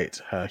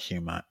translate her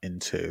humor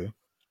into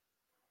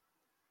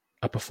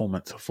a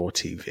performance for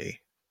TV,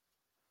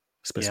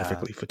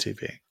 specifically for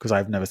TV, because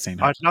I've never seen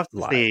her I'd love to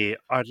live.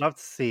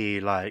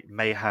 see like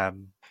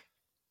Mayhem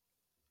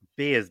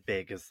be as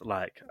big as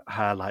like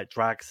her like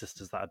drag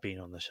sisters that have been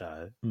on the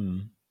show,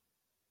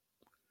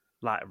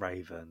 like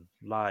Raven,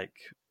 like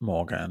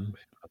Morgan.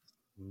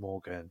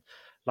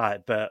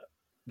 like. But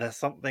there's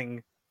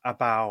something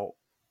about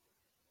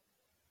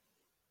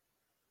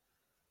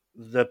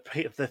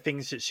the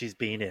things that she's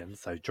been in,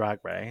 so Drag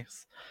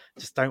Race,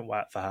 just don't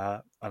work for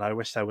her. And I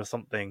wish there was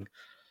something.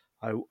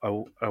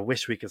 I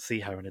wish we could see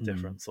her in a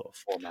different sort of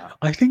format.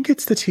 I think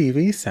it's the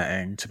TV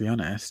setting, to be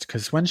honest,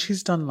 because when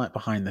she's done like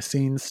behind the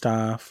scenes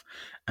stuff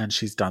and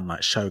she's done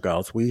like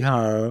Showgirls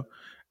WeHo,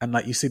 and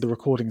like you see the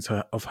recordings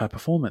of her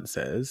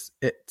performances,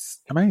 it's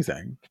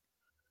amazing.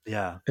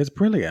 Yeah. It's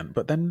brilliant.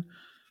 But then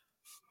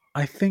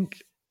I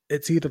think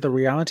it's either the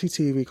reality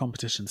TV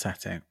competition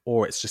setting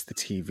or it's just the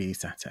TV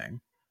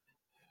setting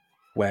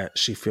where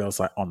she feels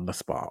like on the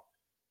spot.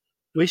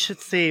 We should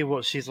see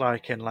what she's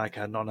like in like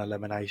a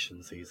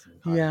non-elimination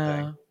season kind of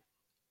thing.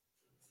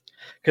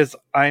 Because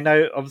I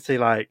know, obviously,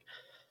 like,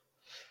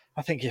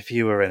 I think if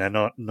you were in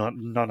a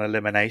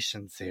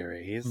non-elimination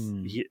series,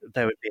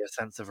 there would be a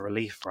sense of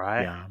relief,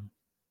 right? Yeah.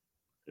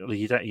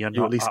 You're You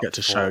not at least up get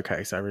to for,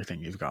 showcase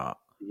everything you've got.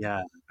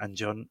 yeah,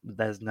 and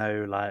there's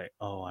no like,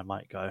 oh, I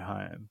might go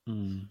home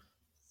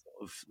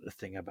sort of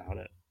thing about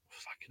it.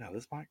 Fucking hell,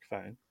 this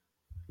microphone.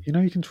 You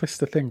know you can twist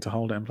the thing to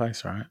hold it in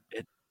place, right?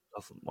 It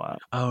doesn't work.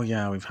 Oh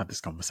yeah, we've had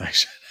this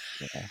conversation.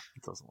 Yeah,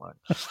 it doesn't work.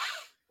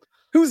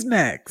 Who's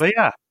next? But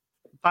yeah,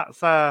 that's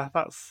the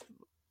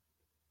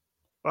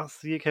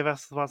UK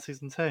versus the World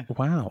season 2.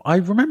 Wow. I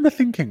remember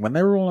thinking when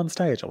they were all on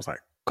stage, I was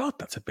like, God,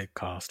 that's a big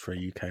cast for a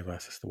UK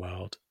versus the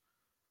world.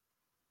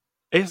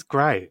 It's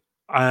great.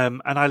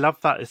 And I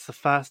love that it's the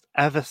first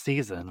ever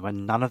season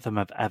when none of them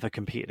have ever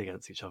competed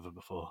against each other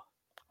before.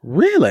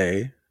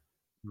 Really?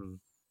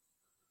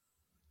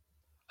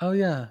 Oh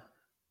yeah.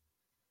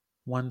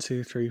 1,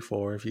 2, 3,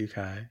 4 of UK.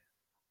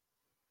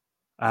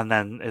 And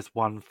then it's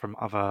one from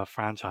other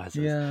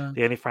franchises. Yeah.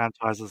 The only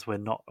franchises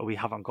we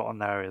haven't got on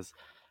there is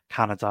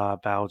Canada,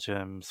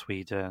 Belgium,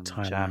 Sweden,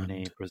 Thailand.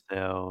 Germany,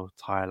 Brazil,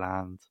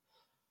 Thailand,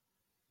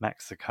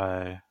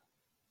 Mexico.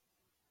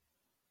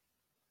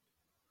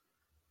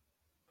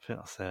 I think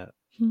that's it.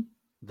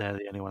 They're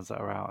the only ones that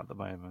are out at the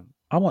moment.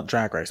 I want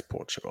Drag Race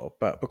Portugal,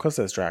 but because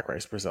there's Drag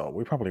Race Brazil,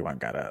 we probably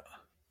won't get it.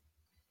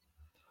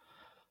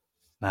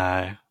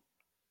 No.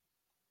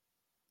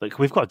 Like,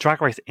 we've got Drag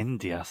Race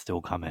India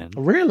still coming.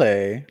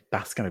 Really?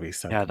 That's going to be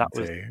so yeah,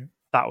 pointy.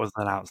 that was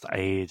announced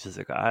ages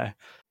ago.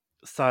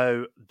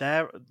 So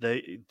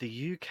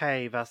the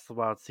UK versus the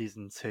World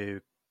season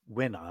 2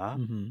 winner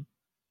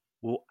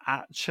will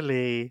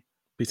actually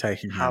be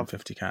taking home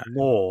 50k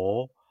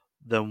more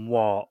than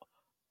what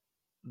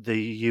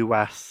the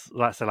US,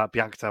 let's say like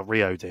Bianca Del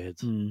Rio did.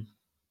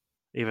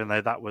 Even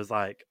though that was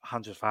like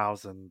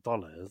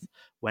 $100,000,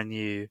 when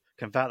you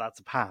convert that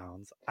to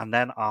pounds and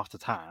then after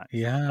tax,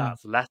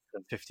 that's less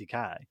than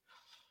 50k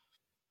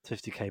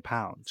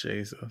pounds.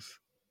 Jesus.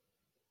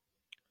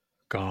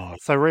 God.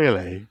 So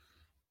really,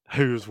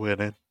 who's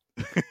winning?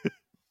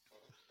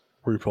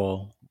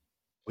 RuPaul.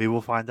 We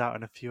will find out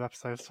in a few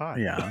episodes' time.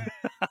 Yeah.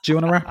 Do you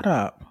want to wrap it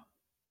up?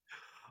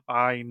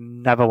 I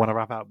never want to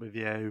wrap up with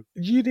you.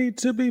 You need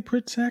to be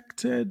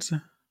protected.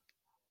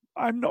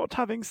 I'm not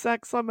having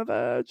sex, I'm a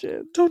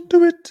virgin. Don't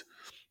do it.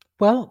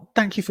 Well,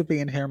 thank you for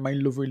being here, my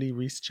lovely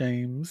Reese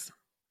James.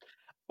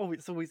 Oh,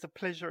 it's always a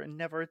pleasure and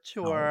never a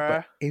chore. Oh,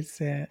 but is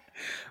it?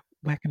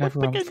 Where can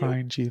everyone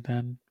find you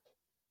then?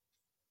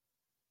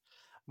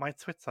 My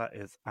Twitter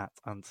is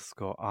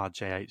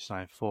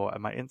 @_RJH94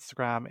 and my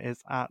Instagram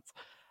is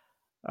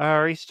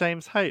Reese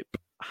James Hope.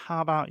 How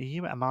about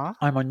you, Emma?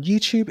 I'm on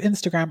YouTube,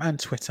 Instagram, and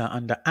Twitter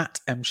under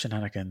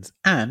 @MShenanigans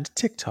and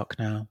TikTok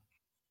now.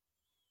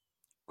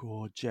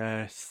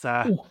 Gorgeous.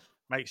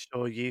 Make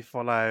sure you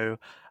follow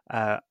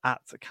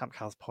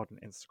 @CampCowsPod on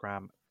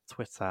Instagram,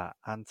 Twitter,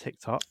 and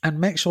TikTok. And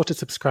make sure to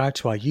subscribe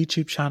to our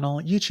YouTube channel,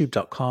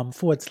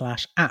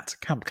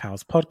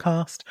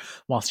 youtube.com/@CampCowsPodcast.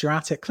 Whilst you're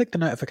at it, click the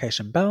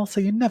notification bell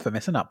so you never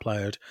miss an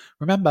upload.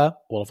 Remember,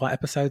 all of our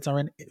episodes are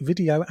in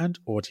video and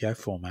audio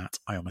format.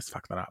 I almost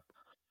fucked that up.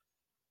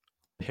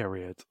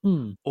 Period.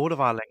 All of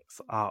our links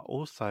are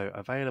also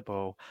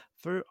available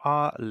through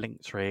our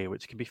Linktree,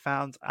 which can be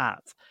found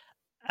at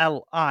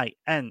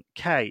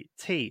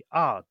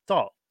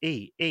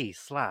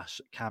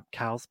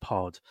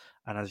linktr.ee/CampCowsPod.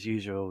 And as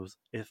usual,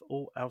 if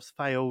all else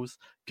fails,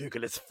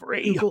 Google is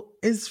free. Google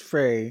is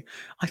free.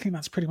 I think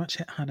that's pretty much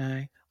it,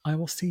 honey. I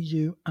will see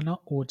you and our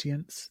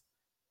audience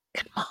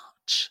in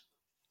March.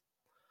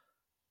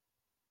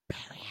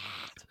 Period.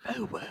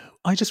 Moo-woo.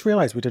 I just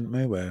realised we didn't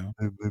moo-woo.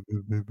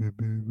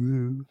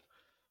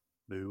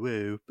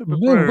 Moo-woo.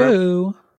 Moo-woo.